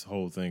into this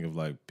whole thing of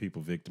like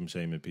people victim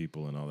shaming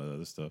people and all that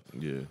other stuff.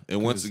 Yeah.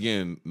 And once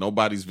again,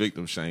 nobody's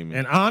victim shaming.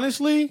 And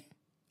honestly,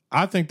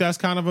 I think that's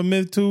kind of a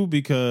myth too,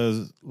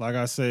 because like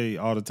I say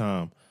all the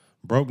time,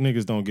 broke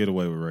niggas don't get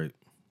away with rape.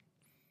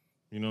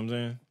 You know what I'm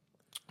saying?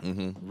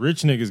 Mm-hmm.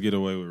 Rich niggas get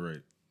away with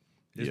rape.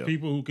 It's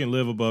people who can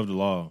live above the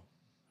law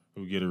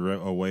who get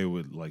away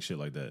with like shit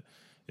like that.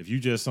 If you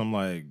just some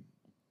like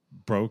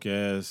broke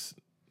ass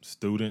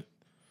student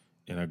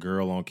and a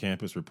girl on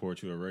campus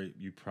report you a rape,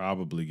 you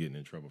probably getting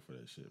in trouble for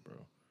that shit, bro.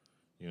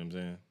 You know what I'm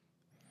saying?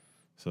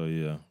 So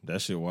yeah,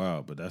 that shit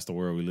wild, but that's the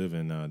world we live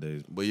in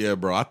nowadays. But yeah,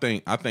 bro, I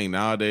think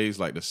nowadays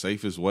like the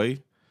safest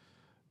way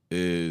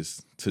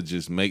is to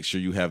just make sure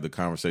you have the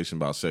conversation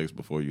about sex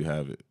before you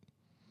have it.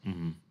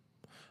 Mm-hmm.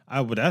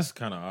 But that's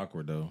kind of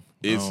awkward though.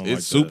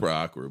 It's super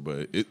awkward,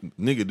 but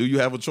nigga, do you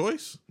have a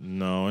choice?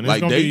 No, and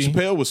like Dave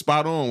Chappelle was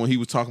spot on when he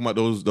was talking about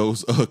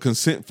those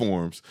consent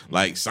forms.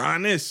 Like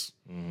sign this.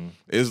 Mm-hmm.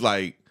 It's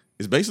like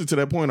it's basically to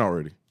that point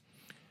already.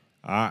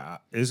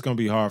 It's gonna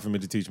be hard for me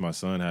to teach my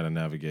son how to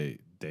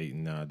navigate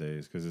dating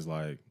nowadays because it's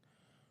like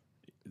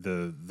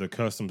the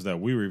customs that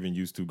we were even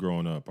used to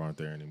growing up aren't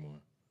there anymore.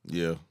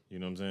 Yeah, you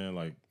know what I'm saying?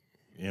 Like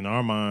in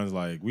our minds,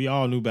 like we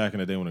all knew back in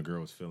the day when a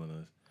girl was feeling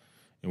us,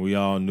 and we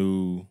all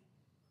knew.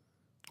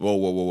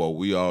 Whoa.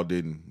 We all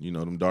didn't. You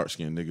know, them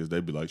dark-skinned niggas,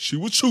 they be like, she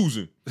was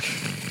choosing.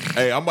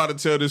 Hey, I'm about to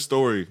tell this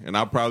story, and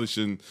I probably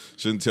shouldn't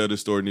tell this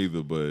story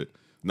neither, but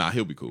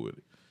he'll be cool with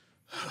it.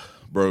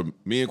 Bro,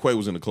 me and Quay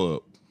was in the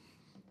club,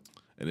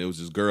 and there was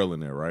this girl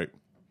in there, right?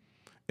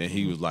 And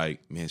he was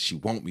like, man, she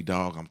want me,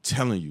 dog. I'm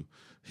telling you.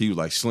 He was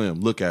like, Slim,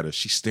 look at her.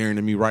 She's staring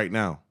at me right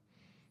now.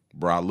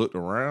 Bro, I looked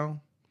around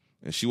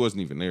and she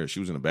wasn't even there. She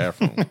was in the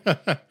bathroom.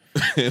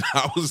 And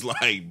I was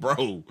like,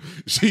 bro,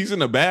 she's in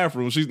the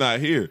bathroom. She's not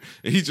here.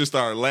 And he just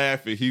started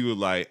laughing. He was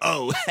like,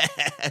 oh,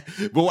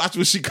 but watch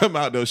when she come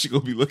out, though. She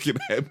going to be looking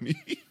at me.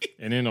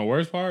 And then the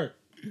worst part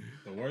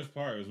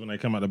is when they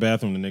come out the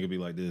bathroom, the nigga be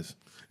like this.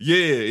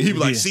 Yeah. He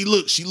was like, see,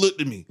 look, she looked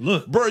at me.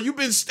 Look. Bro, you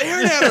been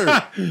staring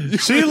at her.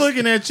 She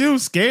looking at you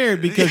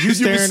scared because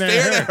you been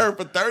staring at her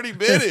for 30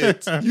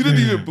 minutes. You didn't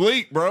even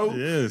blink, bro.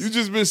 Yes. You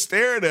just been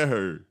staring at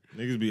her.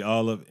 Niggas be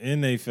all up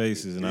in their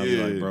faces, and I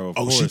be like, bro, of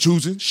course. She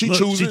choosing? She Look,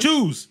 choosing? She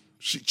choose.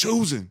 She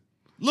choosing.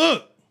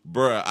 Look.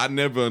 Bruh, I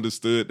never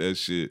understood that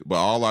shit, but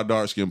all our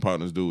dark-skinned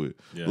partners do it.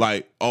 Yeah.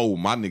 Like, oh,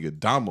 my nigga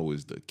Damo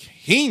is the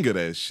king of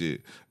that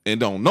shit, and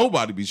don't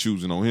nobody be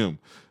choosing on him.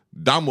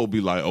 Damo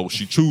be like, oh,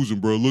 she choosing,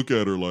 bro. Look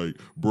at her, like,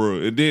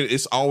 bro. And then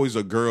it's always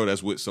a girl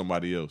that's with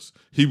somebody else.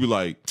 He be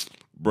like,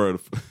 bro,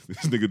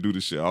 this nigga do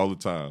this shit all the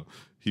time.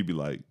 He be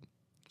like,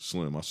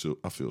 Slim,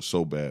 I feel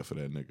so bad for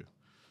that nigga.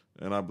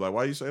 And I be like,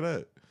 why you say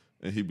that?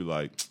 And he be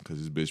like, because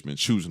this bitch been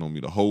choosing on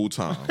me the whole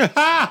time.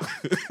 I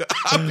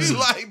be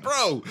like,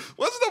 bro,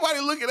 wasn't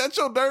nobody looking at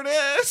your dirt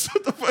ass?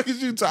 What the fuck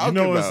is you talking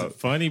about? You know what's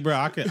funny, bro?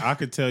 I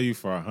could tell you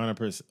for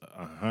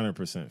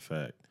 100%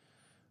 fact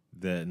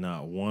that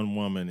not one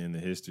woman in the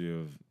history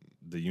of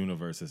the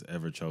universe has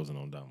ever chosen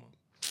on Damo.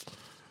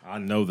 I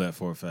know that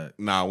for a fact.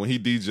 Nah, when he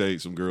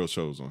DJ'd, some girls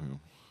chose on him.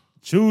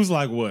 Choose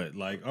like what?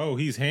 Like, oh,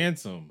 he's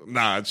handsome.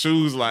 Nah,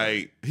 choose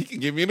like he can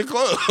get me in the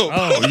club.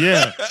 Oh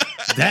yeah,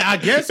 that I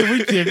guess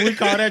we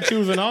call that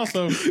choosing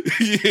also.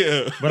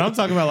 Yeah, but I'm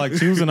talking about like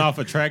choosing off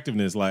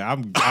attractiveness. Like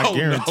I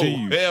guarantee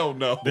you, hell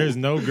no, there's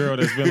no girl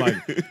that's been like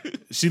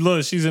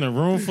she's in a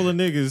room full of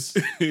niggas.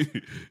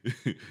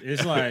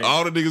 It's like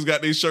all the niggas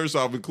got their shirts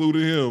off,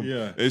 including him.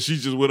 Yeah, and she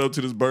just went up to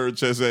this bird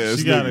chest ass.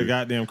 She got a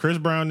goddamn Chris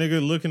Brown nigga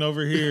looking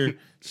over here.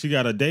 She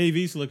got a Dave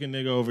East looking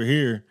nigga over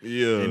here.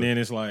 Yeah. And then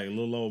it's like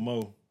little old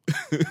Mo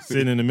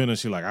sitting in the middle.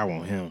 She like, I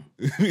want him.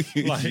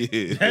 Like,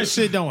 that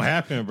shit don't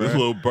happen, bro. This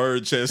little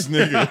bird chest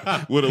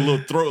nigga with a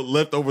little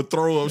leftover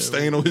throw up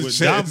stain on his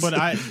chest.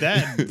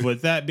 But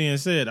with that being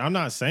said, I'm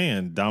not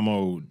saying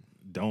Damo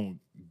don't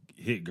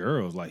hit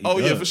girls like he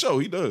does. Yeah, for sure.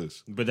 He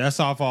does. But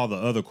that's off all the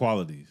other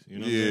qualities. You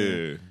know what I'm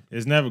saying?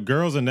 It's never,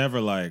 girls are never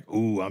like,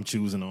 ooh, I'm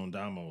choosing on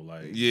Damo.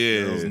 Like,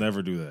 girls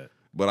never do that.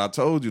 But I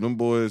told you, them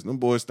boys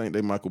think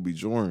they Michael B.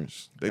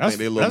 Jordans. They think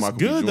they love Michael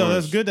B. Jordans. That's good though.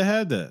 That's good to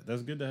have that.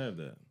 That's good to have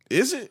that.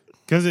 Is it?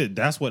 Because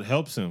that's what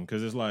helps him.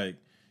 Because it's like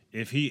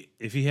if he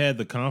had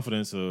the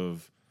confidence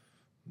of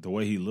the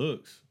way he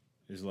looks,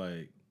 it's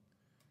like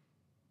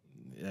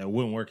it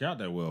wouldn't work out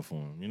that well for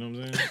him. You know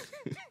what I'm saying?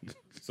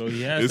 So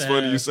he has. It's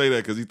funny you say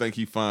that because he think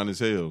he fine as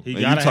hell. He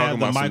gotta have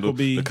the Michael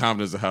B. The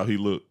confidence of how he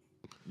look.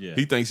 Yeah,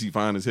 he thinks he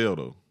fine as hell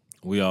though.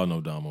 We all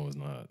know Damo is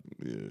not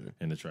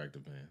an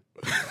attractive man.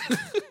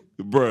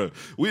 Bruh,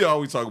 we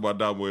always talk about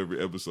Damo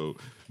every episode.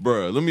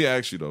 Bruh, let me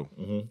ask you though.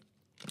 Mm-hmm.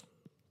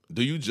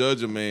 Do you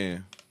judge a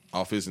man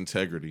off his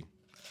integrity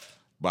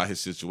by his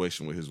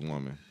situation with his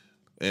woman?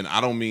 And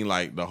I don't mean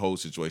like the whole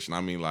situation. I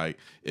mean like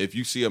if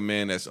you see a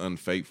man that's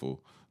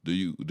unfaithful, do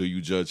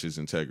you judge his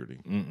integrity?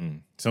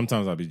 Mm-mm.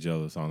 Sometimes I'll be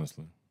jealous,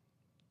 honestly.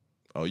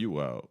 Oh, you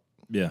wild.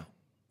 Yeah.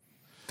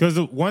 Because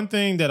the one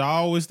thing that I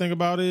always think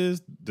about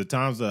is the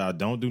times that I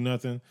don't do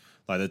nothing.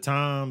 Like the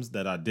times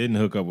that I didn't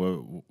hook up with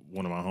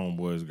one of my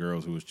homeboys'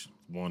 girls who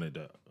wanted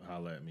to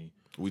holler at me.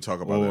 We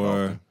talk about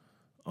that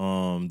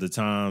often. The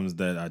times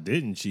that I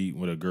didn't cheat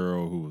with a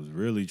girl who was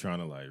really trying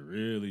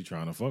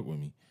to fuck with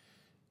me.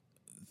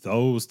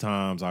 Those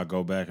times I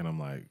go back and I'm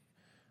like,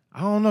 I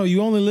don't know.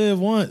 You only live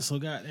once, so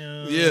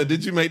goddamn. Yeah,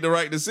 did you make the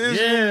right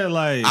decision? Yeah,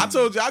 like I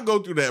told you I go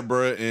through that,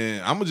 bro.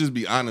 And I'm gonna just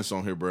be honest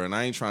on here, bro. And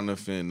I ain't trying to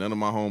offend none of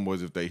my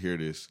homeboys if they hear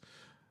this,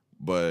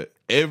 but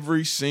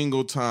every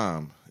single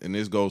time, and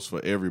this goes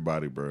for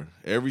everybody, bro.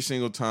 Every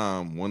single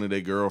time one of their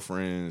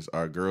girlfriends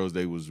or girls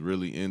they was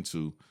really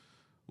into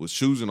was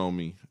choosing on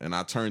me, and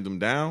I turned them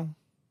down.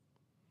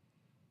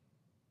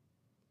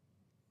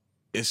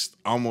 It's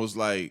almost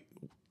like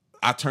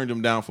I turned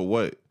them down for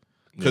what?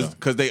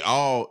 Because they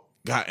all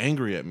got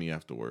angry at me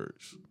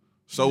afterwards.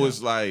 So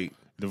it's like,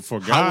 for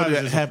guys, how would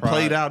it have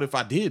played out if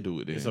I did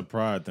do it then? It's a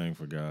pride thing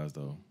for guys,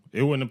 though.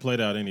 It wouldn't have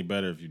played out any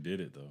better if you did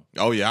it, though.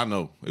 Oh, yeah, I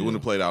know. It wouldn't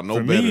have played out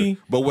no better.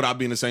 But would I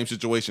be in the same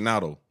situation now,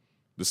 though?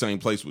 The same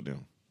place with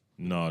them?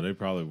 No, they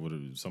probably would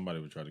have. Somebody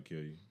would try to kill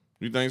you.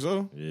 You think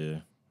so? Yeah,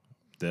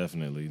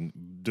 definitely.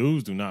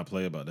 Dudes do not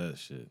play about that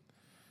shit.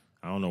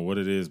 I don't know what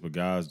it is, but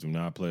guys do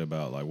not play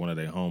about like one of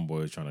their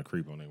homeboys trying to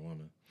creep on their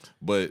woman.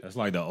 But that's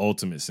like the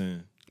ultimate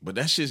sin. But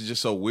that shit's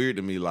just so weird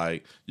to me.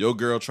 Like, your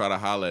girl try to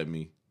holler at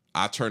me,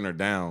 I turn her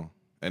down,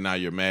 and now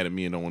you're mad at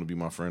me and don't want to be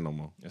my friend no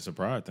more. It's a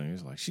pride thing.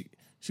 It's like she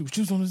was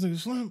choosing on this nigga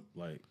Slim.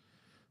 Like,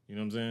 you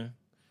know what I'm saying?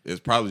 It's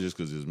probably just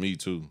because it's me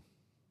too.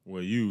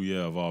 Well, you,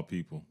 of all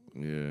people.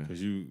 Yeah.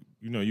 Because you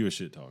a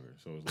shit talker.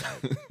 So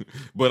it's like.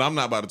 But I'm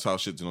not about to talk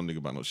shit to no nigga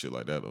about no shit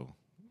like that though.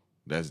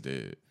 That's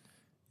dead.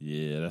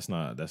 Yeah, that's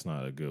not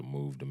a good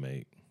move to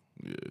make.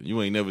 Yeah,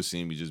 you ain't never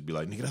seen me just be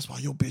like, nigga, that's why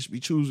your bitch be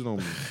choosing on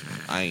me.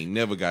 I ain't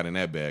never got in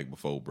that bag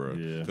before, bro.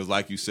 Yeah. Because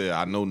like you said,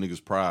 I know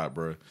niggas pride,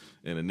 bro.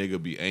 And a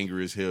nigga be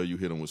angry as hell, you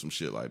hit him with some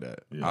shit like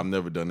that. Yeah. I've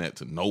never done that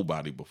to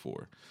nobody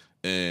before.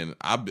 And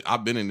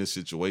I've been in this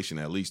situation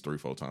at least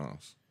 3-4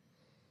 times.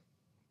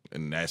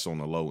 And that's on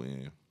the low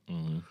end.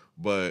 Mm-hmm.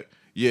 But,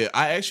 yeah,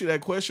 I asked you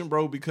that question,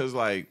 bro, because,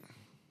 like,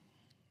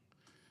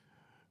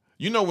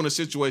 you know when a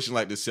situation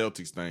like the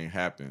Celtics thing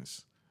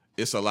happens,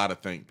 it's a lot of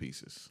think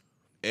pieces.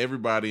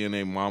 Everybody and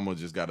their mama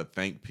just got a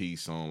think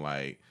piece on,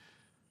 like,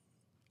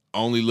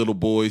 only little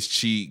boys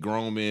cheat,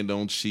 grown men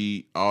don't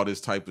cheat, all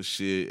this type of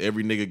shit.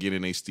 Every nigga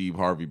getting a Steve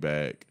Harvey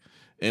bag.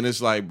 And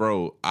it's like,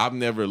 bro, I've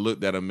never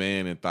looked at a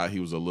man and thought he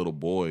was a little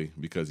boy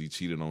because he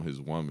cheated on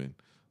his woman.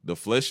 The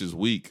flesh is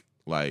weak.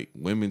 Like,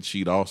 women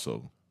cheat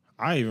also.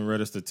 I even read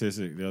a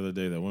statistic the other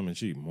day that women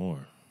cheat more.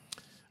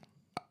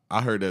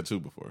 I heard that too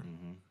before.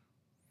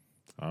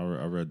 I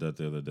read that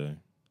the other day.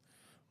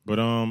 But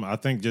I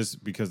think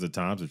just because the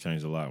times have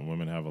changed a lot and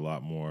women have a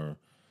lot more,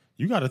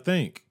 you got to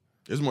think.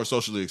 It's more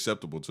socially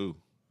acceptable too.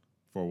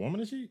 For a woman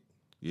to cheat?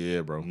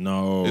 Yeah, bro.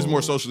 No. It's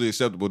more socially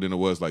acceptable than it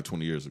was like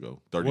 20 years ago,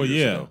 30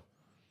 years ago.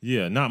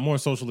 Yeah, not more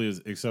socially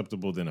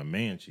acceptable than a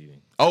man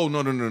cheating. Oh,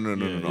 no.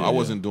 Yeah, I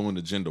wasn't doing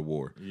the gender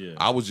war. Yeah.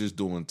 I was just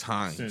doing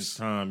times. Since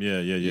time, yeah.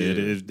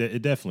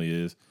 It definitely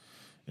is.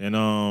 And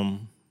I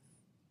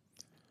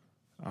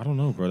don't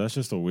know, bro. That's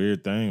just a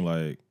weird thing.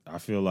 Like, I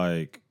feel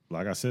like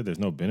I said, there's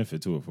no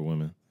benefit to it for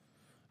women.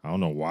 I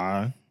don't know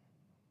why.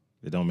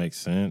 It don't make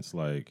sense.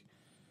 Like,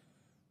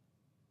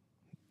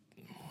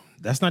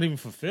 that's not even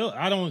fulfilled.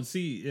 I don't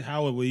see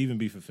how it would even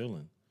be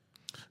fulfilling.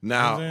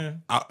 Now, You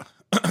know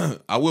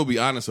I will be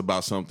honest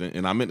about something,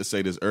 and I meant to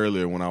say this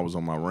earlier when I was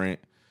on my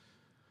rant.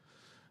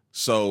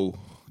 So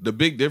the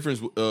big difference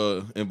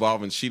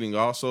involving cheating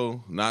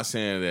also, not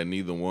saying that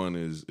neither one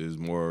is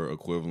more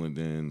equivalent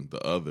than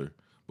the other,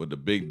 but the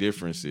big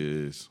difference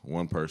is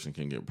one person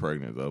can get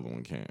pregnant, the other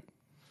one can't.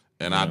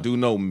 And I do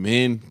know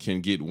men can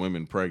get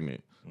women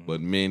pregnant,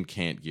 but men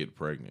can't get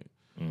pregnant.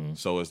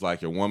 So it's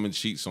like your woman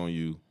cheats on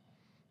you,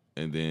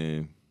 and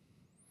then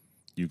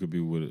you could be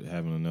with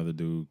having another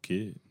dude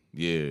kid.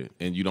 yeah,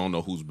 and you don't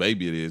know whose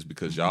baby it is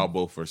because y'all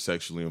both are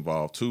sexually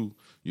involved too.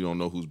 You don't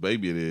know whose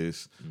baby it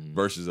is.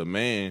 Versus a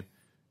man,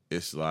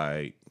 it's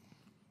like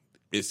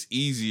it's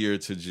easier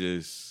to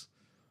just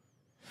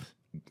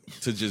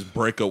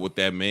break up with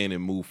that man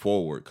and move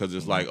forward because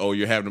it's like, oh,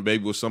 you're having a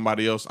baby with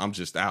somebody else. I'm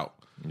just out.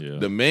 Yeah.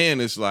 The man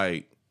is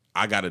like,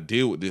 I got to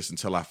deal with this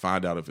until I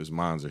find out if it's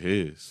mine or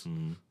his.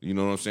 You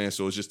know what I'm saying?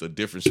 So it's just a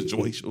different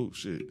situation. Oh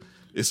shit,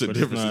 it's a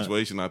different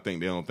situation. I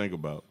think they don't think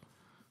about.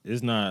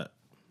 It's not.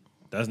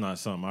 That's not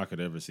something I could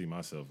ever see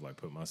myself like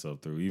put myself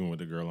through, even with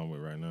the girl I'm with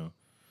right now.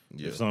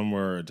 Yeah. If something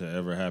were to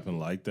ever happen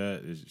like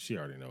that, she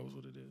already knows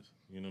what it is.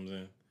 You know what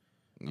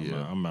I'm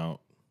saying? I'm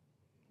out.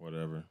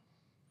 Whatever.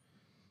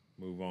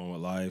 Move on with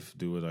life.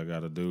 Do what I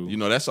got to do. You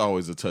know, that's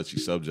always a touchy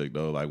subject,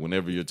 though. Like,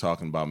 whenever you're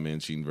talking about men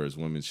cheating versus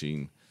women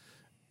cheating,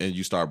 and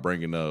you start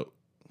bringing up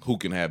who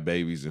can have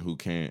babies and who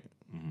can't,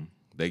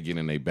 they get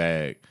in their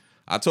bag.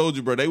 I told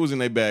you, bro, they was in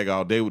their bag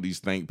all day with these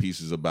think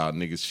pieces about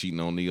niggas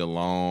cheating on Nia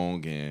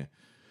Long, and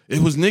it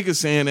was niggas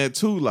saying that,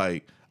 too.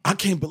 Like, I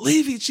can't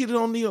believe he cheated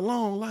on Nia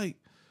Long. Like,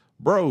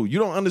 bro, you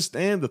don't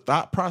understand the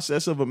thought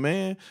process of a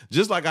man.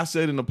 Just like I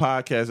said in the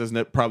podcast,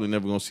 that's probably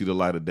never going to see the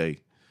light of day.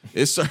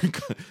 It's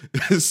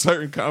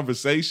certain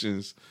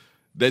conversations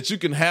that you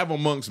can have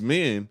amongst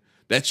men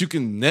that you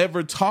can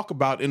never talk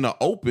about in the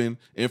open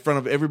in front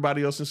of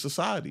everybody else in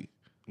society.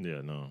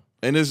 Yeah, no.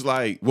 And it's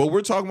like, what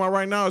we're talking about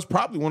right now is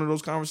probably one of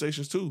those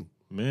conversations too.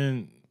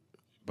 Men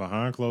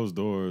behind closed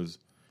doors,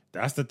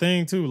 that's the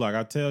thing too. Like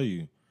I tell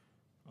you,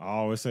 I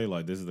always say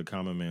like this is the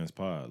common man's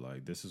pod.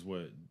 Like this is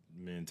what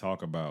men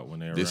talk about when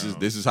they're around.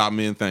 This is how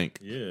men think.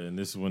 Yeah, and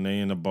this is when they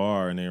in the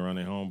bar and they around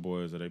their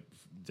homeboys or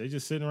they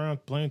just sitting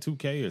around playing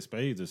 2K or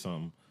spades or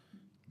something.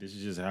 This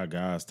is just how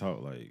guys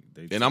talk. Like,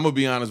 and I'm gonna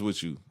be honest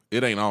with you,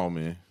 it ain't all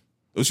men.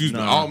 Excuse me,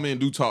 all men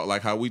do talk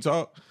like how we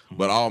talk,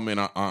 but all men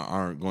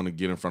aren't going to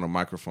get in front of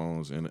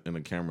microphones and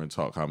a camera and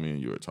talk how me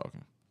and you are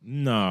talking.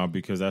 Nah,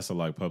 because that's a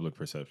like public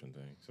perception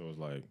thing. So it's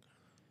like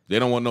they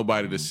don't want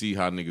nobody to see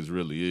how niggas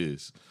really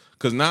is.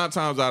 Because 9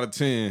 times out of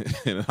 10,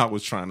 and I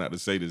was trying not to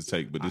say this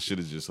take, but this shit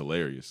is just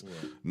hilarious.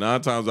 What?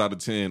 9 times out of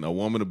 10, a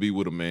woman will be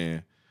with a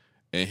man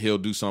and he'll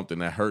do something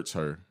that hurts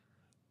her,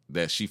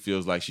 that she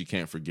feels like she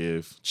can't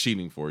forgive,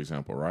 cheating, for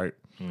example, right?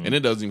 And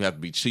it doesn't even have to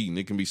be cheating.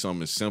 It can be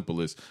something as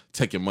simple as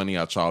taking money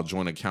out y'all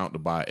joint account to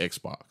buy an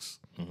Xbox.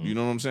 You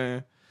know what I'm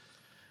saying?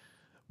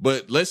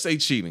 But let's say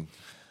cheating.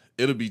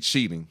 It'll be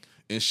cheating.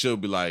 And she'll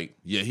be like,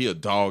 yeah, he a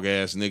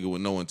dog-ass nigga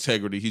with no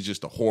integrity. He's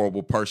just a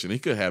horrible person. He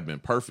could have been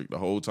perfect the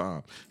whole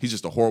time. He's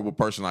just a horrible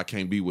person. I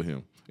can't be with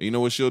him. And you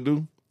know what she'll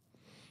do?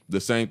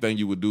 The same thing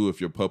you would do if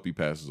your puppy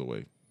passes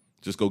away.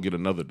 Just go get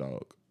another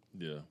dog.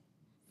 Yeah.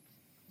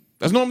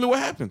 That's normally what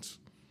happens.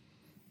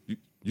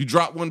 You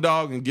drop one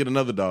dog and get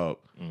another dog,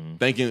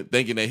 thinking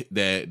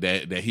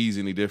that he's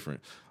any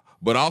different.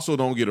 But also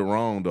don't get it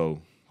wrong,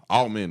 though.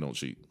 All men don't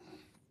cheat.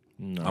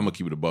 No. I'm gonna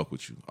keep it a buck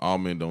with you. All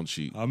men don't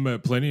cheat. I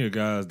met plenty of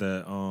guys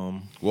that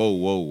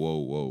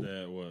Whoa.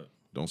 that what?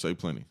 Don't say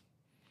plenty.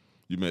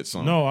 You met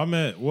some. No, I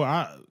met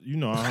I've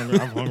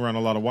hung around a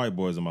lot of white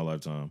boys in my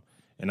lifetime,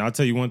 and I'll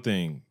tell you one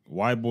thing: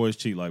 white boys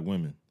cheat like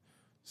women.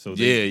 So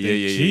they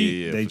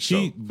cheat, they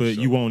cheat, but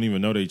you won't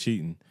even know they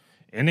cheating,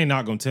 and they're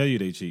not gonna tell you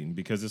they cheating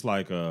because it's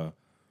like it's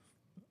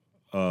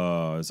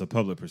a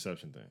public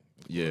perception thing.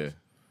 Yeah.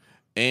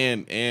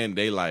 And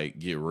they like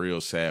get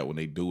real sad when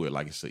they do it,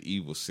 like it's an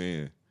evil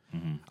sin.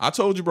 Mm-hmm. I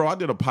told you, bro, I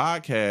did a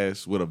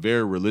podcast with a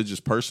very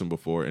religious person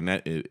before, and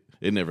that it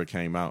never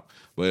came out.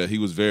 But he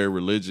was very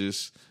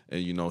religious,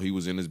 and he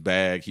was in his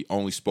bag. He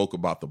only spoke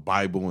about the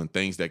Bible and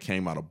things that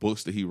came out of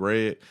books that he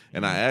read.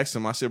 And I asked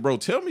him, I said, bro,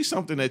 tell me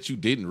something that you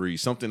didn't read,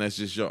 something that's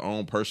just your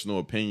own personal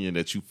opinion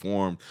that you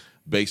formed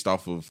based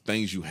off of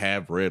things you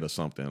have read or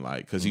something,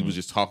 like, because he was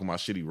just talking about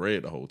shit he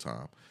read the whole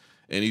time.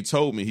 And he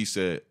told me, he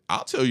said,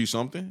 I'll tell you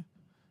something.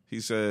 He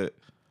said,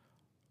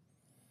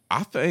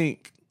 I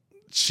think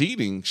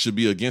cheating should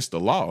be against the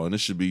law and it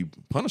should be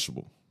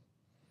punishable.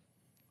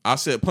 I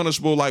said,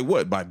 punishable like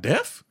what? By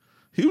death?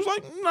 He was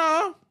like,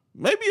 nah,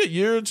 maybe a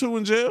year or 2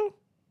 in jail.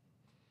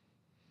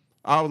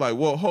 I was like,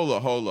 well,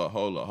 hold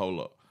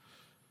up.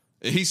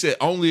 And he said,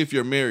 only if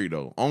you're married,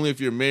 though. Only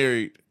if you're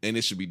married, and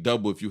it should be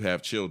double if you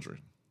have children.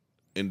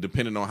 And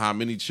depending on how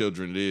many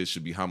children it is,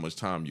 should be how much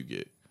time you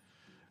get.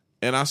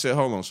 And I said,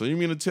 hold on, so you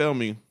mean to tell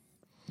me,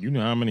 you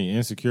know how many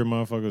insecure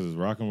motherfuckers is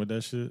rocking with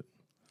that shit?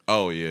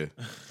 Oh yeah,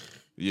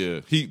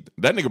 yeah.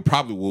 That nigga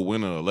probably will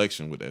win an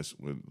election with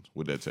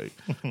that take.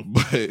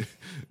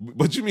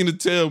 but you mean to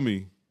tell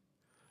me?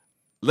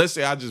 Let's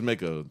say I just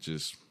make a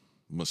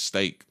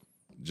mistake,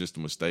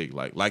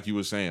 like you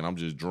were saying. I'm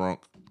just drunk.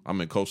 I'm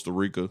in Costa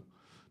Rica.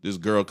 This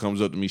girl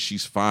comes up to me.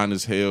 She's fine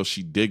as hell.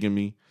 She digging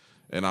me,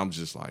 and I'm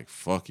just like,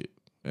 fuck it.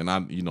 And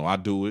I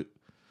do it,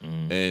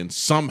 and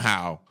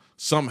somehow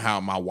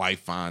my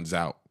wife finds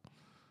out.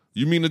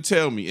 You mean to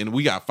tell me, and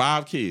we got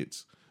 5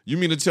 kids, you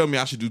mean to tell me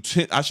I should do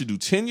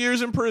 10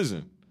 years in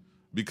prison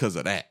because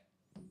of that?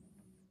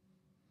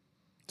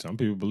 Some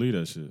people believe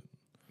that shit.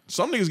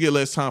 Some niggas get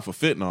less time for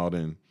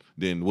fentanyl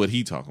than what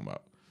he talking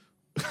about.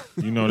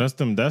 That's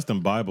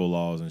them Bible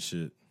laws and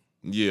shit.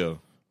 Yeah.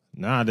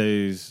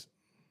 Nowadays,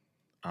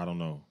 I don't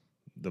know.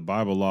 The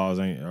Bible laws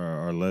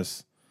are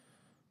less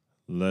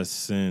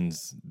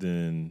sins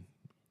than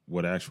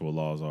what actual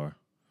laws are.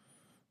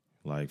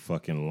 Like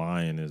fucking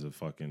lying is a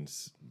fucking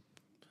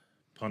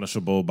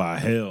punishable by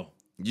hell.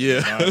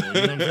 Yeah, Bible, you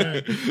know what I'm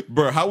saying?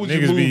 Bro, how would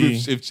Niggas you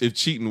move if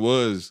cheating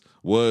was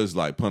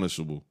like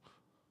punishable,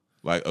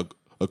 like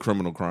a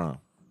criminal crime?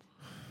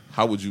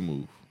 How would you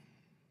move?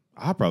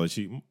 I probably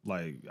cheat.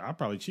 Like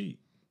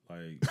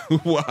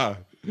Why?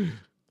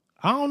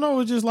 I don't know.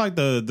 It's just like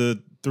the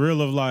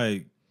thrill of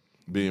like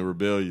Being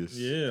rebellious.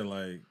 Yeah,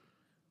 like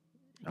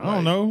I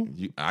don't know.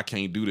 I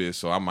can't do this,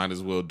 so I might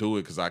as well do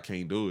it because I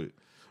can't do it.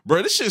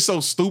 Bro, this shit's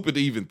so stupid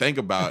to even think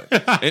about.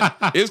 And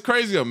it's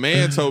crazy a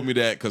man told me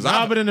that because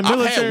I've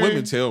had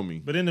women tell me.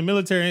 But in the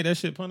military, ain't that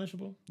shit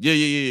punishable? Yeah.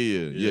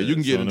 You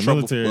can get in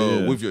trouble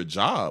with your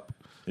job.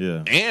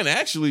 Yeah. And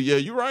actually, yeah,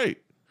 you're right.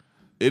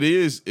 It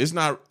is.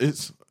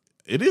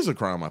 It is a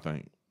crime, I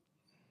think.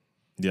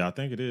 Yeah, I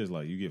think it is.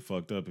 Like you get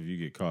fucked up if you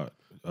get caught.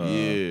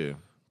 Yeah.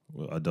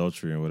 With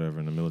adultery and whatever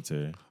in the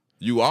military.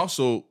 You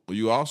also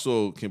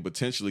can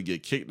potentially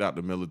get kicked out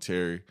the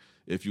military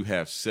if you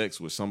have sex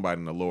with somebody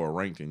in a lower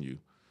rank than you.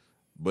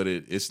 But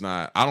it's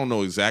not, I don't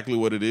know exactly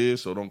what it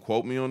is, so don't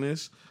quote me on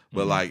this.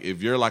 But like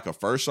if you're like a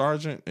first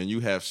sergeant and you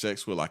have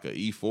sex with like an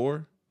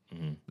E4,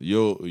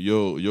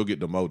 you'll get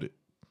demoted.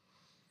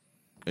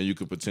 And you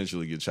could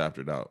potentially get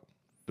chaptered out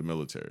the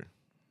military.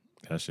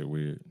 That shit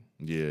weird.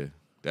 Yeah.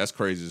 That's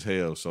crazy as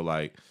hell. So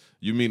like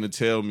you mean to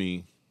tell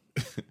me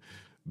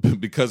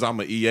because I'm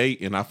an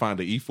E8 and I find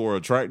the E4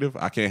 attractive,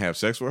 I can't have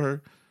sex with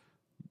her?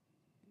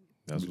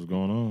 That's what's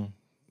going on.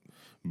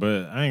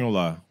 But I ain't gonna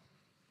lie.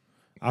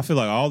 I feel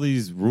like all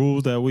these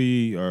rules that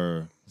we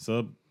are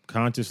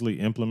subconsciously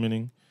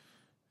implementing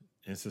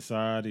in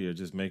society are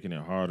just making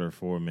it harder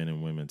for men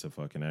and women to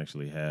fucking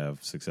actually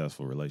have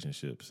successful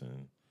relationships.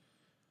 And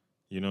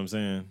you know what I'm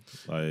saying?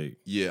 Like,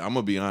 yeah, I'm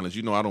gonna be honest.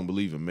 I don't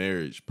believe in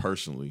marriage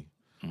personally,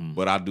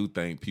 but I do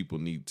think people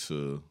need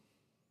to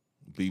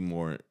be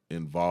more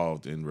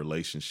involved in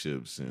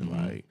relationships and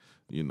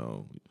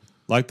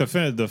like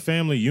the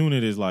family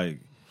unit is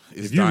like.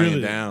 It's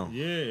dying down.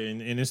 Yeah,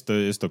 and it's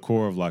the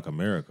core of like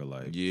America.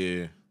 Like,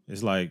 yeah,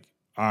 it's like,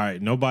 all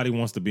right, nobody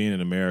wants to be in an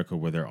America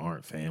where there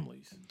aren't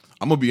families.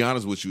 I'm gonna be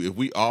honest with you. If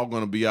we all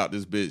gonna be out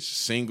this bitch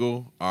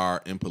single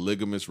or in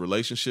polygamous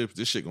relationships,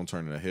 this shit gonna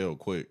turn into hell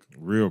quick.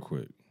 Real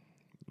quick.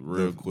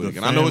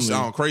 And I know it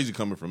sounds crazy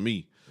coming from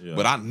me,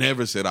 but I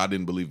never said I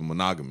didn't believe in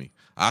monogamy.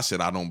 I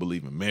said I don't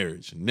believe in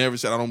marriage. Never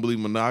said I don't believe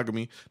in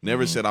monogamy.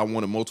 Never said I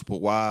wanted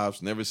multiple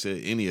wives. Never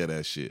said any of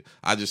that shit.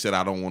 I just said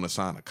I don't want to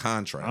sign a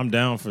contract. I'm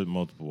down for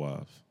multiple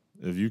wives.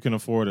 If you can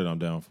afford it, I'm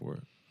down for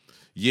it.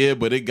 Yeah,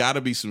 but it got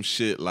to be some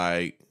shit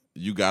like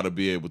you got to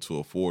be able to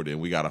afford it.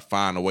 And we got to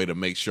find a way to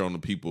make sure the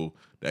people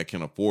that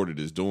can afford it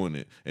is doing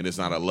it. And it's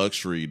not a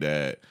luxury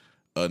that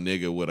a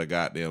nigga with a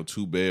goddamn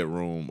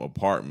 2-bedroom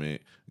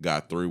apartment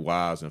got 3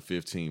 wives and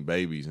 15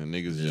 babies, and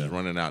niggas just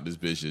running out this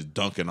bitch just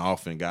dunking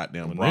off in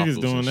goddamn brothels.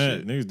 Niggas doing and that.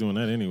 shit. Niggas doing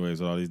that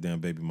anyways with all these damn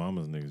baby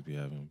mamas niggas be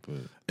having.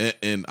 But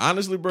And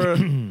honestly, bro,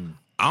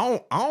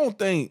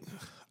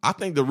 I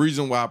think the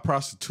reason why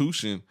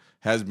prostitution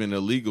has been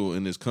illegal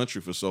in this country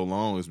for so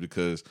long is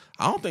because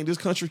I don't think this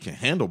country can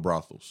handle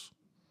brothels.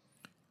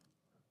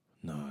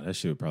 nah, that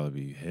shit would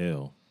probably be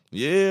hell.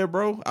 Yeah,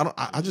 bro.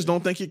 I just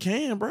don't think it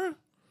can, bro.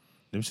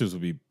 Them shits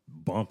would be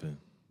bumping.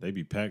 They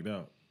be packed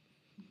out.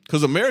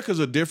 Because America's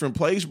a different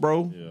place,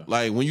 bro. Yeah.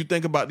 Like when you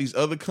think about these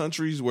other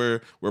countries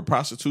where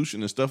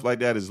prostitution and stuff like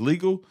that is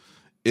legal,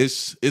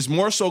 it's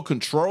more so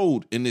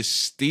controlled, and it's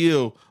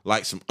still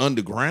like some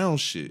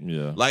underground shit.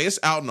 Yeah. Like it's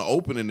out in the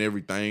open and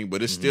everything,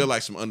 but it's still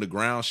like some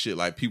underground shit.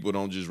 Like people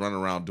don't just run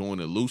around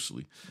doing it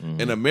loosely.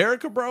 In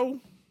America,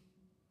 bro,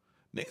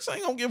 niggas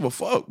ain't gonna give a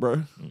fuck,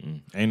 bro.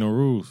 Ain't no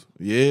rules.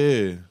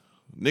 Yeah.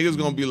 Niggas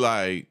gonna be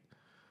like,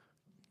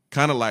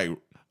 kind of like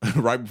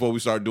right before we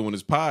started doing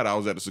this pod, I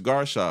was at a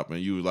cigar shop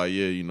and you was like,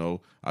 yeah, you know,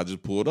 I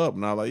just pulled up.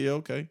 And I was like, yeah,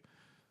 okay.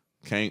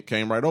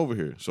 Came right over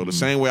here. So the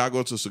same way I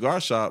go to a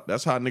cigar shop,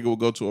 that's how a nigga would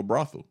go to a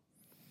brothel.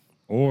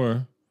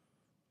 Or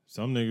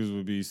some niggas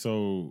would be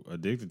so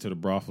addicted to the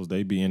brothels,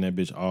 they be in that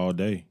bitch all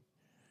day.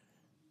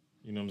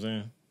 You know what I'm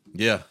saying?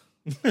 Yeah.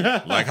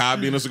 Like how I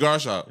be in a cigar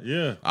shop.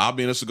 Yeah. I'll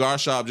be in a cigar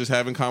shop just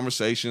having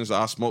conversations.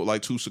 I'll smoke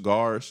like 2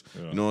 cigars.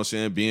 Yeah. You know what I'm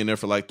saying? Being there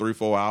for like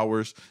 3-4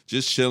 hours.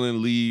 Just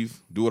chilling, leave,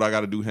 do what I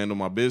got to do, handle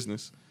my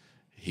business.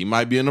 He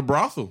might be in a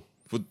brothel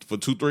for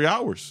 2-3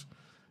 hours.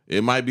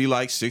 It might be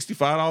like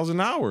 $65 an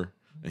hour.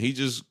 And he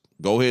just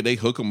go ahead, they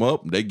hook him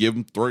up. They give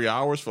him 3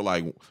 hours for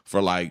like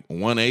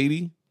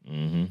 $180.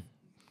 Mm-hmm.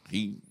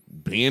 He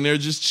being there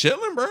just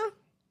chilling, bro.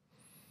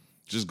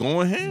 Just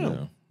going ham.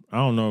 Yeah. I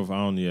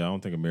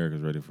don't think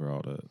America's ready for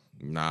all that.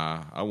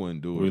 Nah, I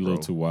wouldn't do it. We're a little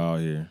bro. too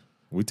wild here.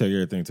 We take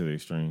everything to the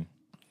extreme.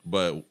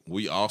 But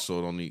we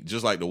also don't need,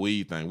 just like the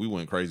weed thing, we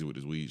went crazy with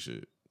this weed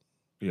shit.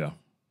 Yeah.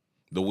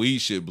 The weed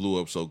shit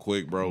blew up so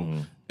quick,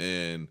 bro.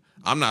 And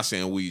I'm not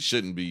saying weed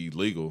shouldn't be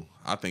legal.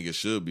 I think it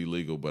should be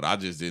legal, but I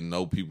just didn't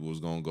know people was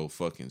going to go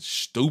fucking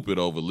stupid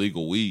over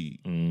legal weed.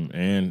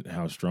 And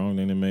how strong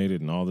they made it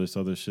and all this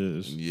other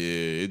shit.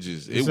 Yeah,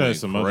 it went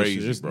some crazy,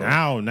 other shit.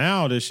 bro.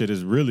 Now this shit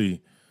is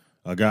really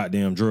a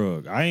goddamn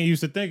drug. I ain't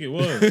used to think it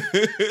was.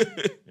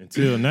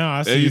 Until now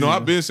I see. And you know,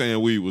 I've been saying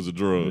weed was a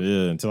drug.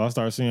 Yeah, until I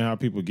start seeing how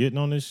people getting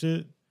on this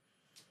shit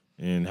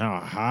and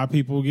how high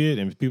people get,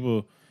 and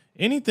people,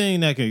 anything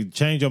that can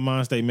change your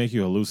mind state, make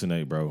you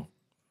hallucinate, bro.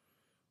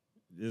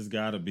 There's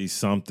got to be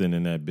something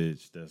in that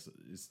bitch that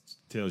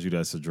tells you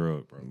that's a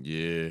drug, bro.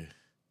 Yeah.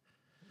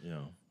 You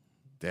know.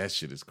 That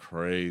shit is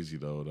crazy,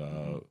 though,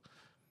 dog.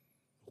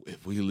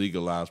 If we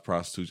legalize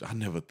prostitution, I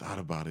never thought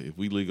about it. If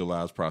we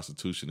legalize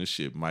prostitution, this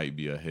shit might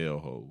be a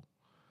hellhole.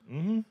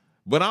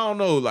 But I don't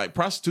know. Like,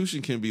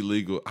 prostitution can be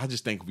legal. I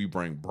just think if we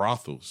bring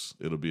brothels,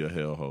 it'll be a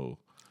hellhole.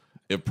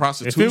 If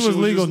prostitution it was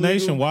legal just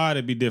nationwide,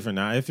 it'd be different.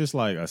 Now, if it's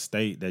like a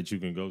state that you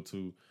can go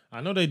to,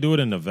 I know they do it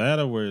in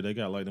Nevada where they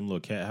got like them little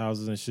cat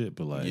houses and shit.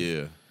 But like,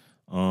 yeah,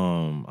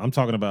 I'm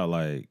talking about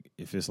like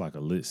if it's like a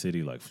lit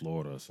city like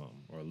Florida or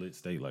something, or a lit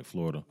state like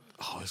Florida.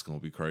 Oh, it's gonna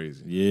be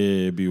crazy.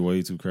 Yeah, it'd be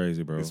way too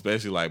crazy, bro.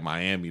 Especially like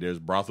Miami. There's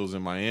brothels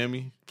in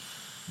Miami,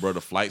 bro.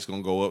 The flight's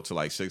gonna go up to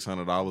like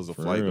 $600 a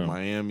flight to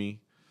Miami.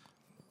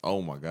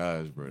 Oh my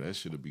gosh, bro, that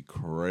shit'd be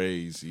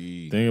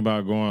crazy. Think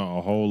about going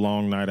a whole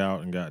long night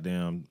out in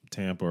goddamn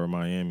Tampa or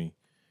Miami,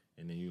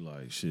 and then you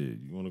like, shit,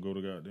 you want to go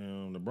to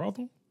goddamn the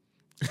brothel?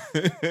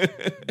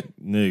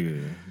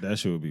 Nigga, that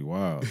shit would be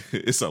wild.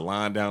 It's a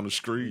line down the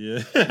street. Yeah.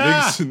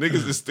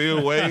 niggas is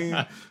still waiting.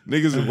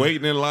 Niggas is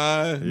waiting in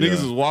line. Yeah.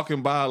 Niggas is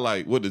walking by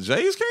like, what, the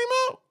Jays came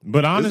out?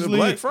 But honestly,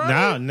 Black Friday?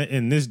 now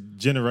in this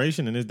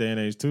generation, in this day and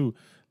age too,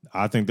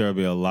 I think there'll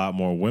be a lot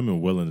more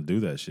women willing to do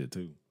that shit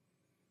too.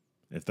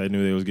 If they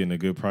knew they was getting a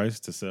good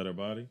price to sell their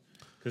body.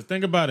 Because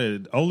think about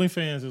it,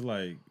 OnlyFans is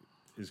like,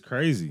 it's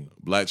crazy.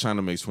 Black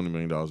China makes $20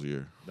 million a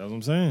year That's what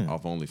I'm saying.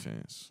 off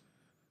OnlyFans.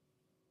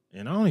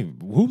 And I don't even,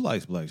 who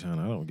likes Black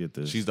China? I don't get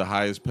this. She's the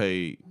highest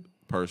paid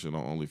person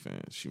on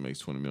OnlyFans. She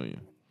makes $20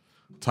 million.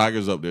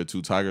 Tiger's up there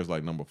too. Tiger's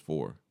like number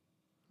 4.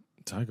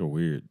 Tiger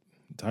weird.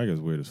 Tiger's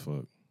weird as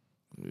fuck.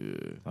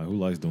 Yeah. Like, who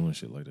likes doing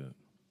shit like that?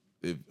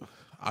 If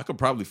I could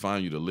probably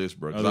find you the list,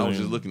 bro. Because I was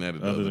just looking at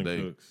it the other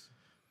day. Cooks.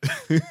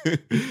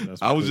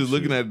 I was just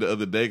looking at it the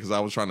other day because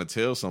I was trying to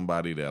tell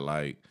somebody that,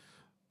 like,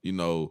 you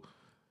know,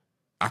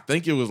 I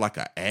think it was like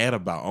an ad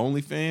about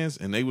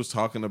OnlyFans, and they was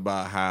talking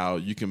about how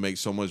you can make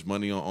so much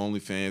money on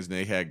OnlyFans, and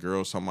they had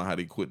girls talking about how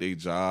they quit their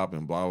job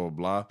and blah, blah,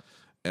 blah.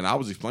 And I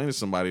was explaining to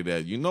somebody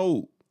that, you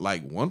know,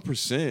 like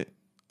 1%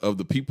 of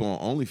the people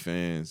on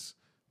OnlyFans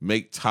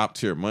make top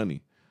tier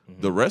money.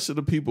 Mm-hmm. The rest of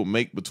the people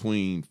make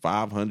between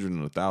 $500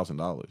 and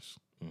 $1,000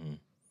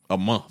 a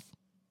month.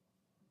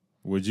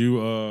 Would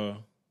you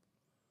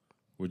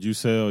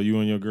sell you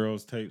and your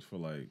girls tapes for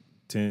like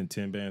 10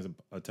 bands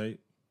a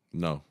tape?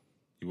 No.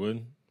 You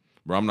wouldn't?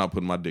 Bro, I'm not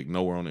putting my dick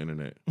nowhere on the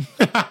internet.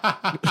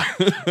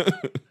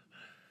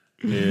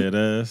 Yeah,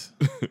 that's.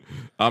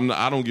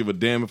 I don't give a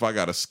damn if I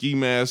got a ski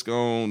mask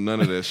on.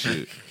 None of that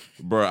shit,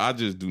 bro. I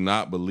just do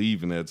not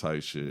believe in that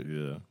type shit.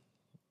 Yeah.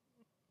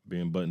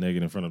 Being butt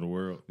naked in front of the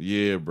world.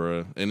 Yeah,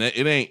 bro. And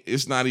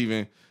it's not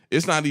even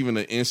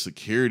an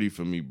insecurity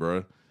for me,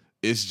 bro.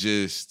 It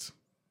just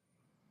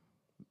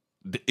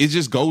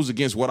goes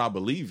against what I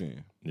believe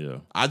in. Yeah.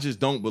 I just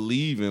don't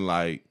believe in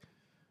like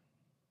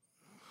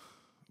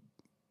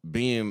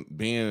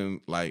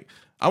being like,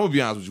 I'm gonna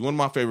be honest with you. One of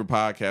my favorite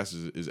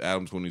podcasts is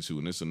Adam 22,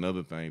 and it's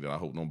another thing that I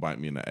hope don't bite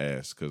me in the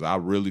ass because I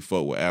really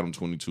fuck with Adam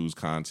 22's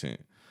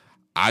content.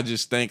 I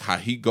just think how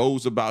he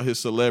goes about his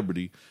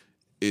celebrity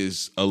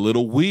is a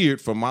little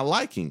weird for my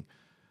liking.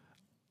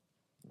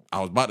 I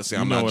was about to say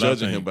I'm not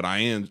judging him, but I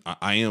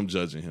am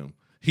judging him.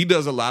 He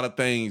does a lot of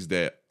things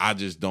that I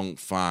just don't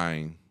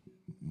find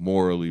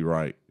morally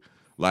right.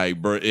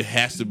 Like, bro, it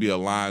has to be a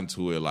line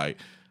to it. Like,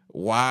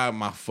 why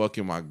am I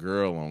fucking my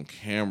girl on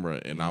camera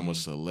and I'm a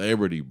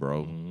celebrity,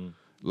 bro?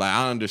 Like,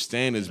 I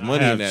understand there's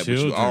money in that, but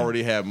you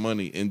already have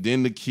money. And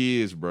then the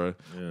kids, bro.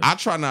 Yeah. I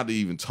try not to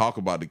even talk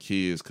about the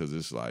kids because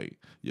it's like,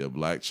 yeah,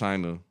 Black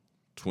China,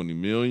 20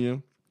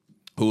 million.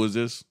 Who is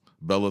this?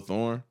 Bella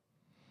Thorne,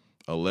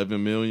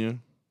 11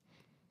 million.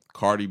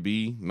 Cardi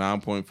B,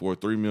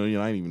 9.43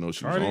 million. I didn't even know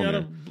she was on there.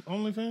 Cardi got an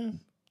OnlyFans?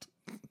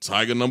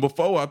 Tiger number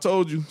 4, I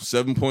told you,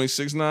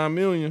 7.69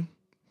 million.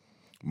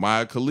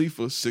 Maya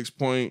Khalifa,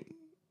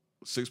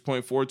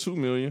 6.42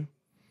 million.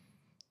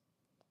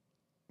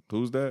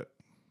 Who's that?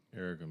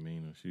 Erica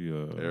Mena.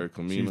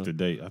 Erica Mena. She used to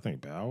date, I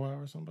think, Bow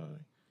Wow or somebody.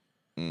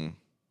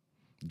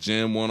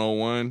 Jam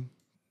 101,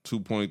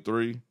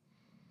 2.3.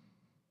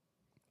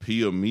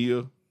 Pia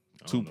Mia,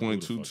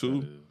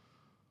 2.22.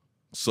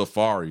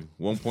 Safari,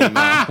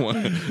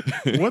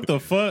 1.91. What the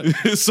fuck?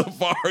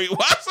 Safari.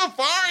 Why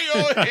Safari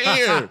on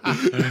here?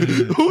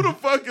 Who the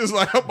fuck is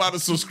like, I'm about to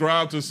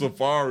subscribe to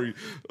Safari?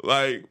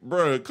 Like,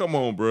 bro, come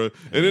on, bro.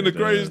 And then the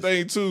craziest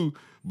thing, too,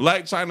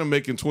 Black China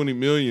making 20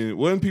 million.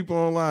 Wasn't people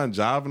online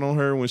jiving on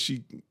her when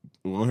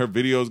her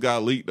videos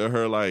got leaked of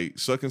her, like,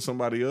 sucking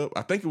somebody up?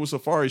 I think it was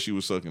Safari she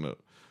was sucking up.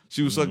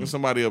 She was sucking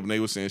somebody up, and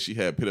they were saying she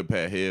had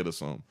pit-a-pat head or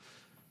something.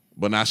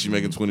 But now she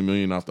making 20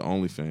 million off the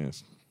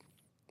OnlyFans.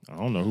 I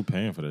don't know who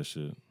paying for that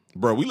shit.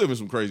 Bro, we live in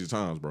some crazy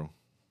times, bro.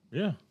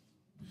 Yeah.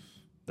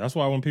 That's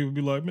why when people be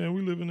like, man,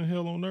 we live in a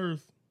hell on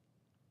earth,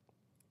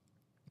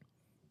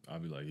 I'll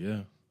be like,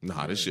 yeah.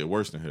 Nah, this shit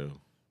worse than hell.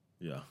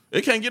 Yeah.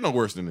 It can't get no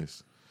worse than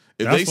this.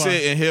 If they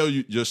said in hell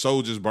your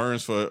soul just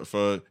burns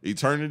for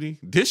eternity,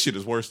 this shit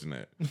is worse than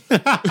that.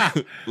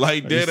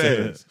 Like, dead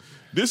ass.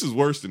 This is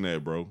worse than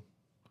that, bro.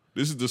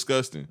 This is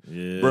disgusting.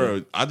 Yeah.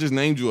 Bro, I just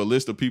named you a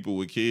list of people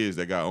with kids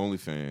that got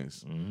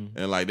OnlyFans.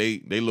 And like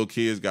they little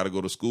kids got to go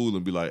to school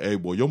and be like, hey,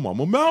 boy, your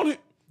mama mounted.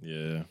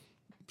 Yeah.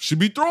 She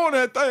be throwing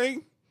that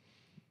thing.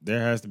 There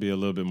has to be a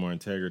little bit more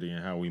integrity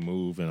in how we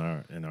move in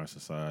our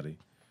society.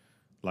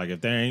 Like,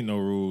 if there ain't no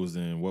rules,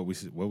 then what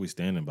we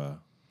standing by?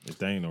 If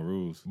there ain't no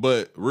rules.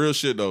 But real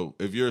shit, though,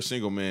 if you're a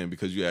single man,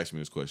 because you asked me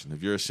this question,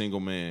 if you're a single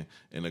man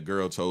and a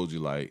girl told you,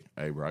 like,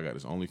 hey, bro, I got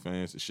this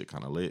OnlyFans, this shit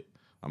kind of lit.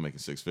 I'm making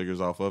 6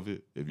 figures off of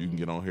it. If you can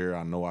get on here,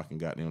 I know I can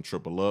goddamn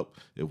triple up.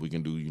 If we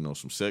can do,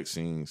 some sex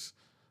scenes,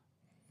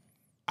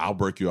 I'll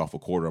break you off a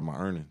quarter of my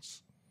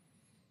earnings.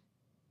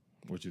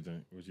 What you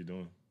think? What you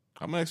doing?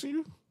 I'm asking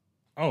you.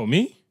 Oh,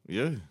 me?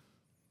 Yeah.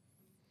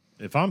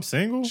 If I'm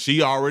single?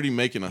 She already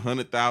making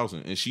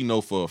 100,000, and she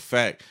know for a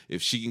fact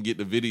if she can get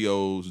the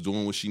videos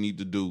doing what she need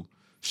to do,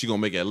 she gonna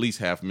make at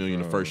least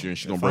 $500,000 the first year, and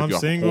she gonna break you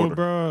off a quarter. If I'm single,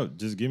 bro,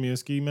 just give me a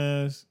ski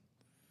mask,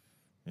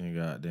 and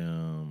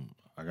goddamn,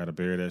 I gotta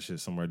bury that shit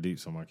somewhere deep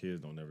so my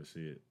kids don't never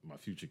see it. My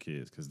future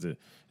kids, because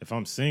if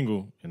I'm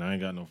single and I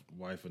ain't got no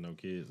wife or no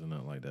kids or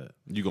nothing like that,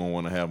 you gonna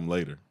want to have them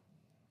later.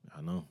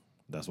 I know.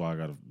 That's why I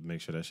gotta make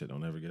sure that shit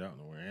don't ever get out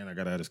nowhere, and I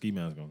gotta have a ski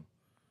mask on.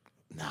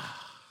 Nah,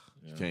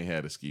 you can't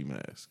have a ski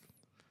mask.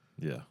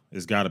 Yeah,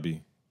 it's gotta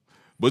be.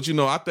 But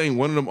I think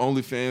one of them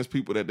OnlyFans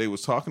people that they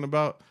was talking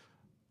about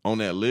on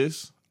that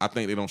list, I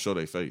think they don't show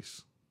their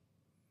face.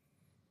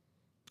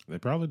 They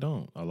probably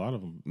don't. A lot of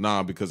them.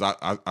 Nah, because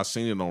I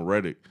seen it on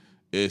Reddit.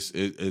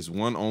 It's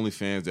one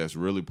OnlyFans that's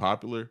really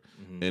popular,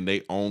 and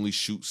they only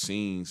shoot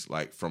scenes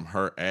like from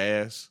her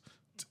ass,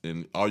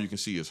 and all you can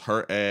see is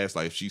her ass.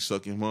 Like if she's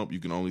sucking him up, you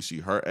can only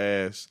see her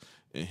ass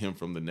and him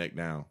from the neck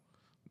down.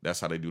 That's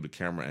how they do the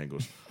camera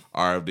angles.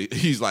 Or if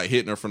he's like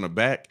hitting her from the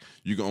back,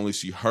 you can only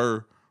see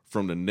her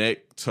from the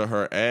neck to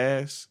her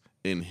ass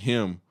and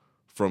him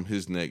from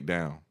his neck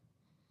down.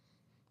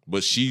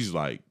 But she's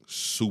like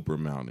super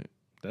mounted.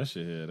 That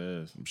shit had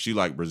ass. She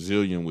like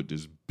Brazilian with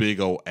this big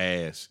old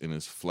ass and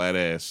his flat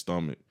ass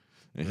stomach.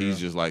 And he's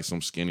just like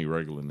some skinny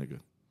regular nigga.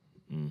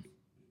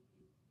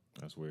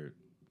 That's weird.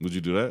 Would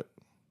you do that?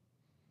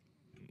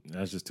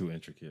 That's just too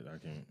intricate. I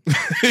can't.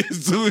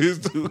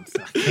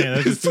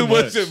 it's too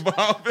much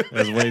involved.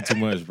 That's way too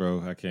much,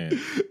 bro. I can't.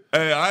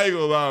 Hey, I ain't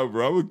gonna lie,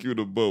 bro. I'm gonna keep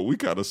the boat. We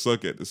kind of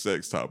suck at the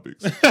sex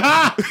topics.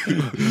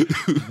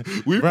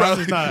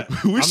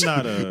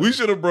 We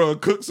should have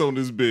brought Cooks on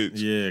this bitch.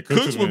 Yeah,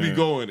 Cooks would be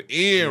going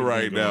in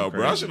right now,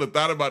 bro. I should have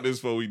thought about this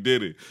before we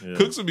did it. Yeah.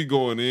 Cooks would be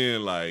going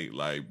in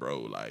like, bro,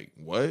 like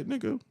what,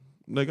 nigga?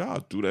 Nigga,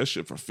 I'll do that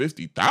shit for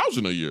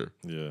 $50,000 a year.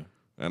 Yeah.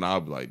 And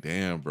I'll be like,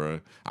 damn, bro.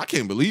 I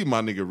can't believe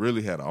my nigga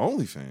really had an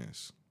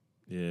OnlyFans.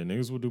 Yeah,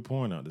 niggas would do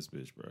porn out this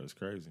bitch, bro. It's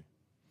crazy.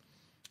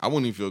 I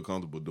wouldn't even feel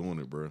comfortable doing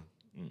it, bro.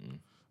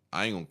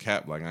 I ain't gonna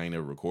cap like I ain't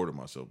ever recorded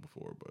myself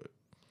before, but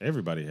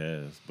everybody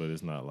has, but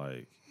it's not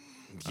like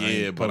I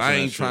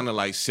ain't trying to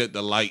like set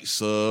the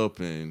lights up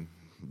and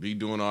be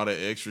doing all that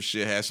extra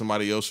shit. Have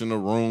somebody else in the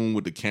room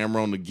with the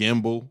camera on the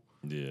gimbal.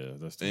 Yeah,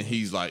 that's and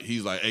he's like,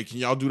 hey, can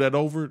y'all do that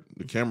over?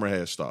 The camera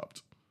has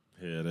stopped.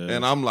 Yeah,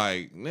 and I'm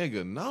like,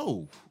 nigga,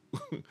 no.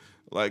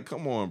 Like,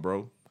 come on,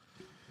 bro.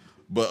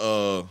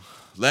 But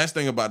last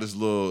thing about this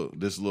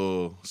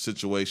little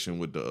situation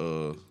with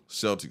the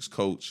Celtics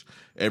coach,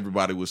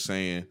 everybody was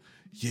saying,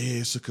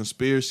 yeah, it's a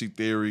conspiracy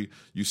theory.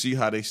 You see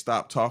how they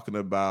stopped talking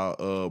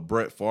about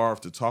Brett Favre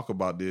to talk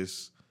about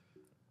this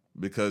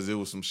because there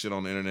was some shit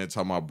on the internet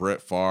talking about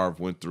Brett Favre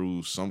went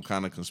through some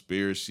kind of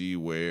conspiracy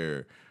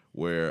where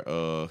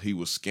he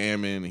was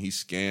scamming and he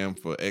scammed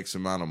for X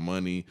amount of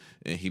money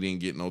and he didn't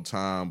get no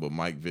time, but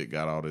Mike Vick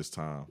got all this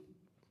time.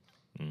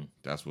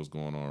 That's what's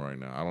going on right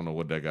now. I don't know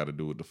what that got to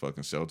do with the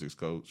fucking Celtics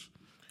coach.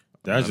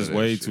 That's just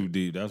way too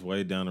deep. That's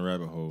way down the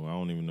rabbit hole. I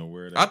don't even know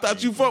where that I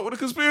thought you fucked with the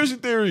conspiracy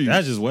theory.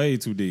 That's just way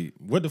too deep.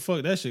 What the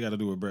fuck that shit got to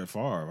do with Brett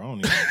Favre? I don't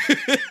even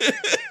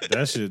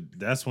that shit,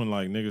 that's when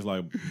like niggas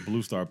like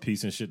Blue Star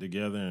piecing shit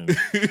together and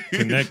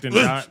connecting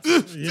dots.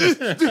 This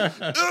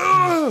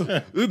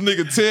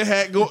nigga tin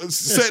hat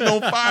setting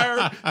on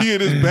fire. He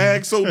in his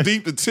bag so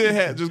deep the tin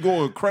hat just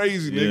going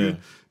crazy, nigga.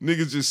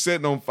 Niggas just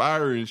setting on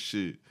fire and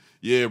shit.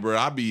 Yeah, bro.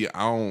 I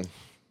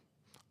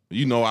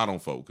don't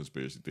fuck with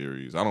conspiracy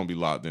theories. I don't be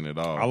locked in at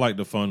all. I like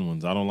the fun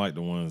ones. I don't like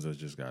the ones that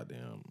just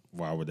goddamn.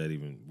 Why would that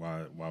even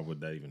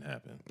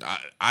happen?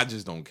 I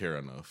just don't care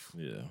enough.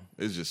 Yeah,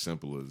 it's just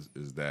simple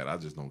as that. I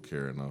just don't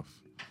care enough.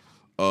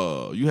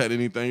 You had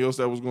anything else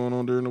that was going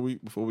on during the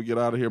week before we get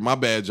out of here? My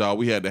bad, y'all.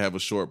 We had to have a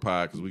short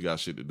pod because we got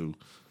shit to do.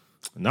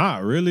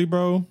 Not really,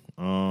 bro.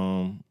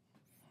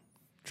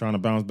 Trying to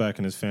bounce back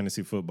in this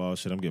fantasy football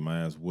shit. I'm getting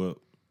my ass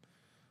whooped.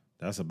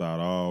 That's about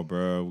all,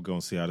 bro. We're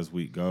gonna see how this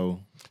week go.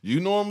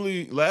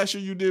 Last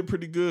year you did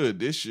pretty good.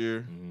 This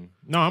year,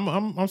 no,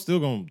 I'm still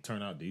gonna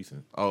turn out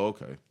decent. Oh,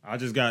 okay. I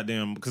just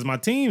goddamn because my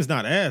team's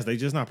not ass. They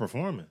just not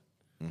performing,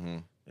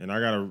 and I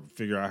gotta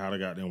figure out how to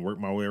goddamn work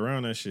my way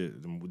around that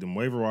shit. Them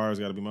waiver wires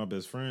got to be my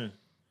best friend.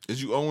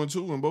 Is you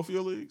 0-2 in both of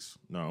your leagues?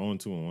 No,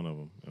 0-2 in one of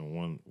them, and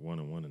one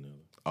in the other.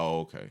 Oh,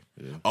 okay.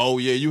 Yeah. Oh,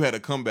 yeah. You had a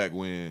comeback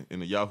win in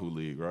the Yahoo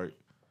League, right?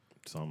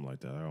 Something like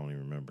that. I don't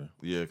even remember.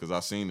 Yeah, because I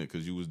seen it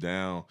because you was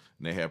down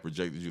and they had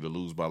projected you to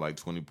lose by like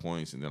 20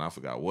 points, and then I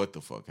forgot what the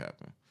fuck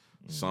happened.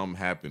 Something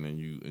happened and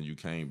you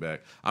came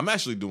back. I'm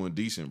actually doing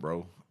decent,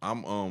 bro. I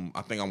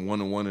think I'm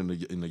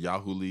 1-1 in the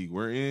Yahoo League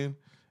we're in,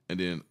 and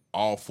then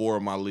all 4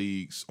 of my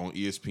leagues on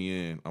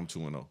ESPN, I'm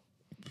 2-0.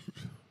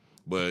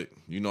 But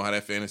you know how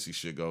that fantasy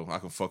shit go. I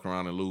can fuck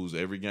around and lose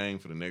every game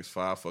for the next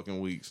 5 fucking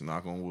weeks.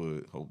 Knock on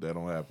wood. Hope that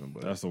don't happen.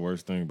 But that's the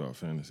worst thing about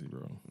fantasy,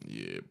 bro.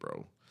 Yeah,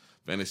 bro.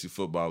 Fantasy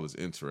football is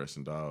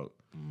interesting, dog.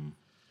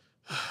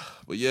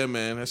 But yeah,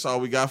 man, that's all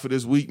we got for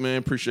this week, man.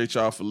 Appreciate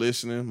y'all for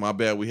listening. My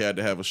bad we had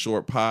to have a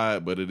short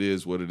pod, but it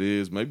is what it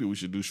is. Maybe we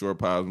should do short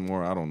pods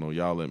more. I don't know.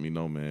 Y'all let me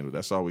know, man. But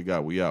that's all we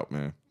got. We out,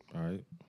 man. All right.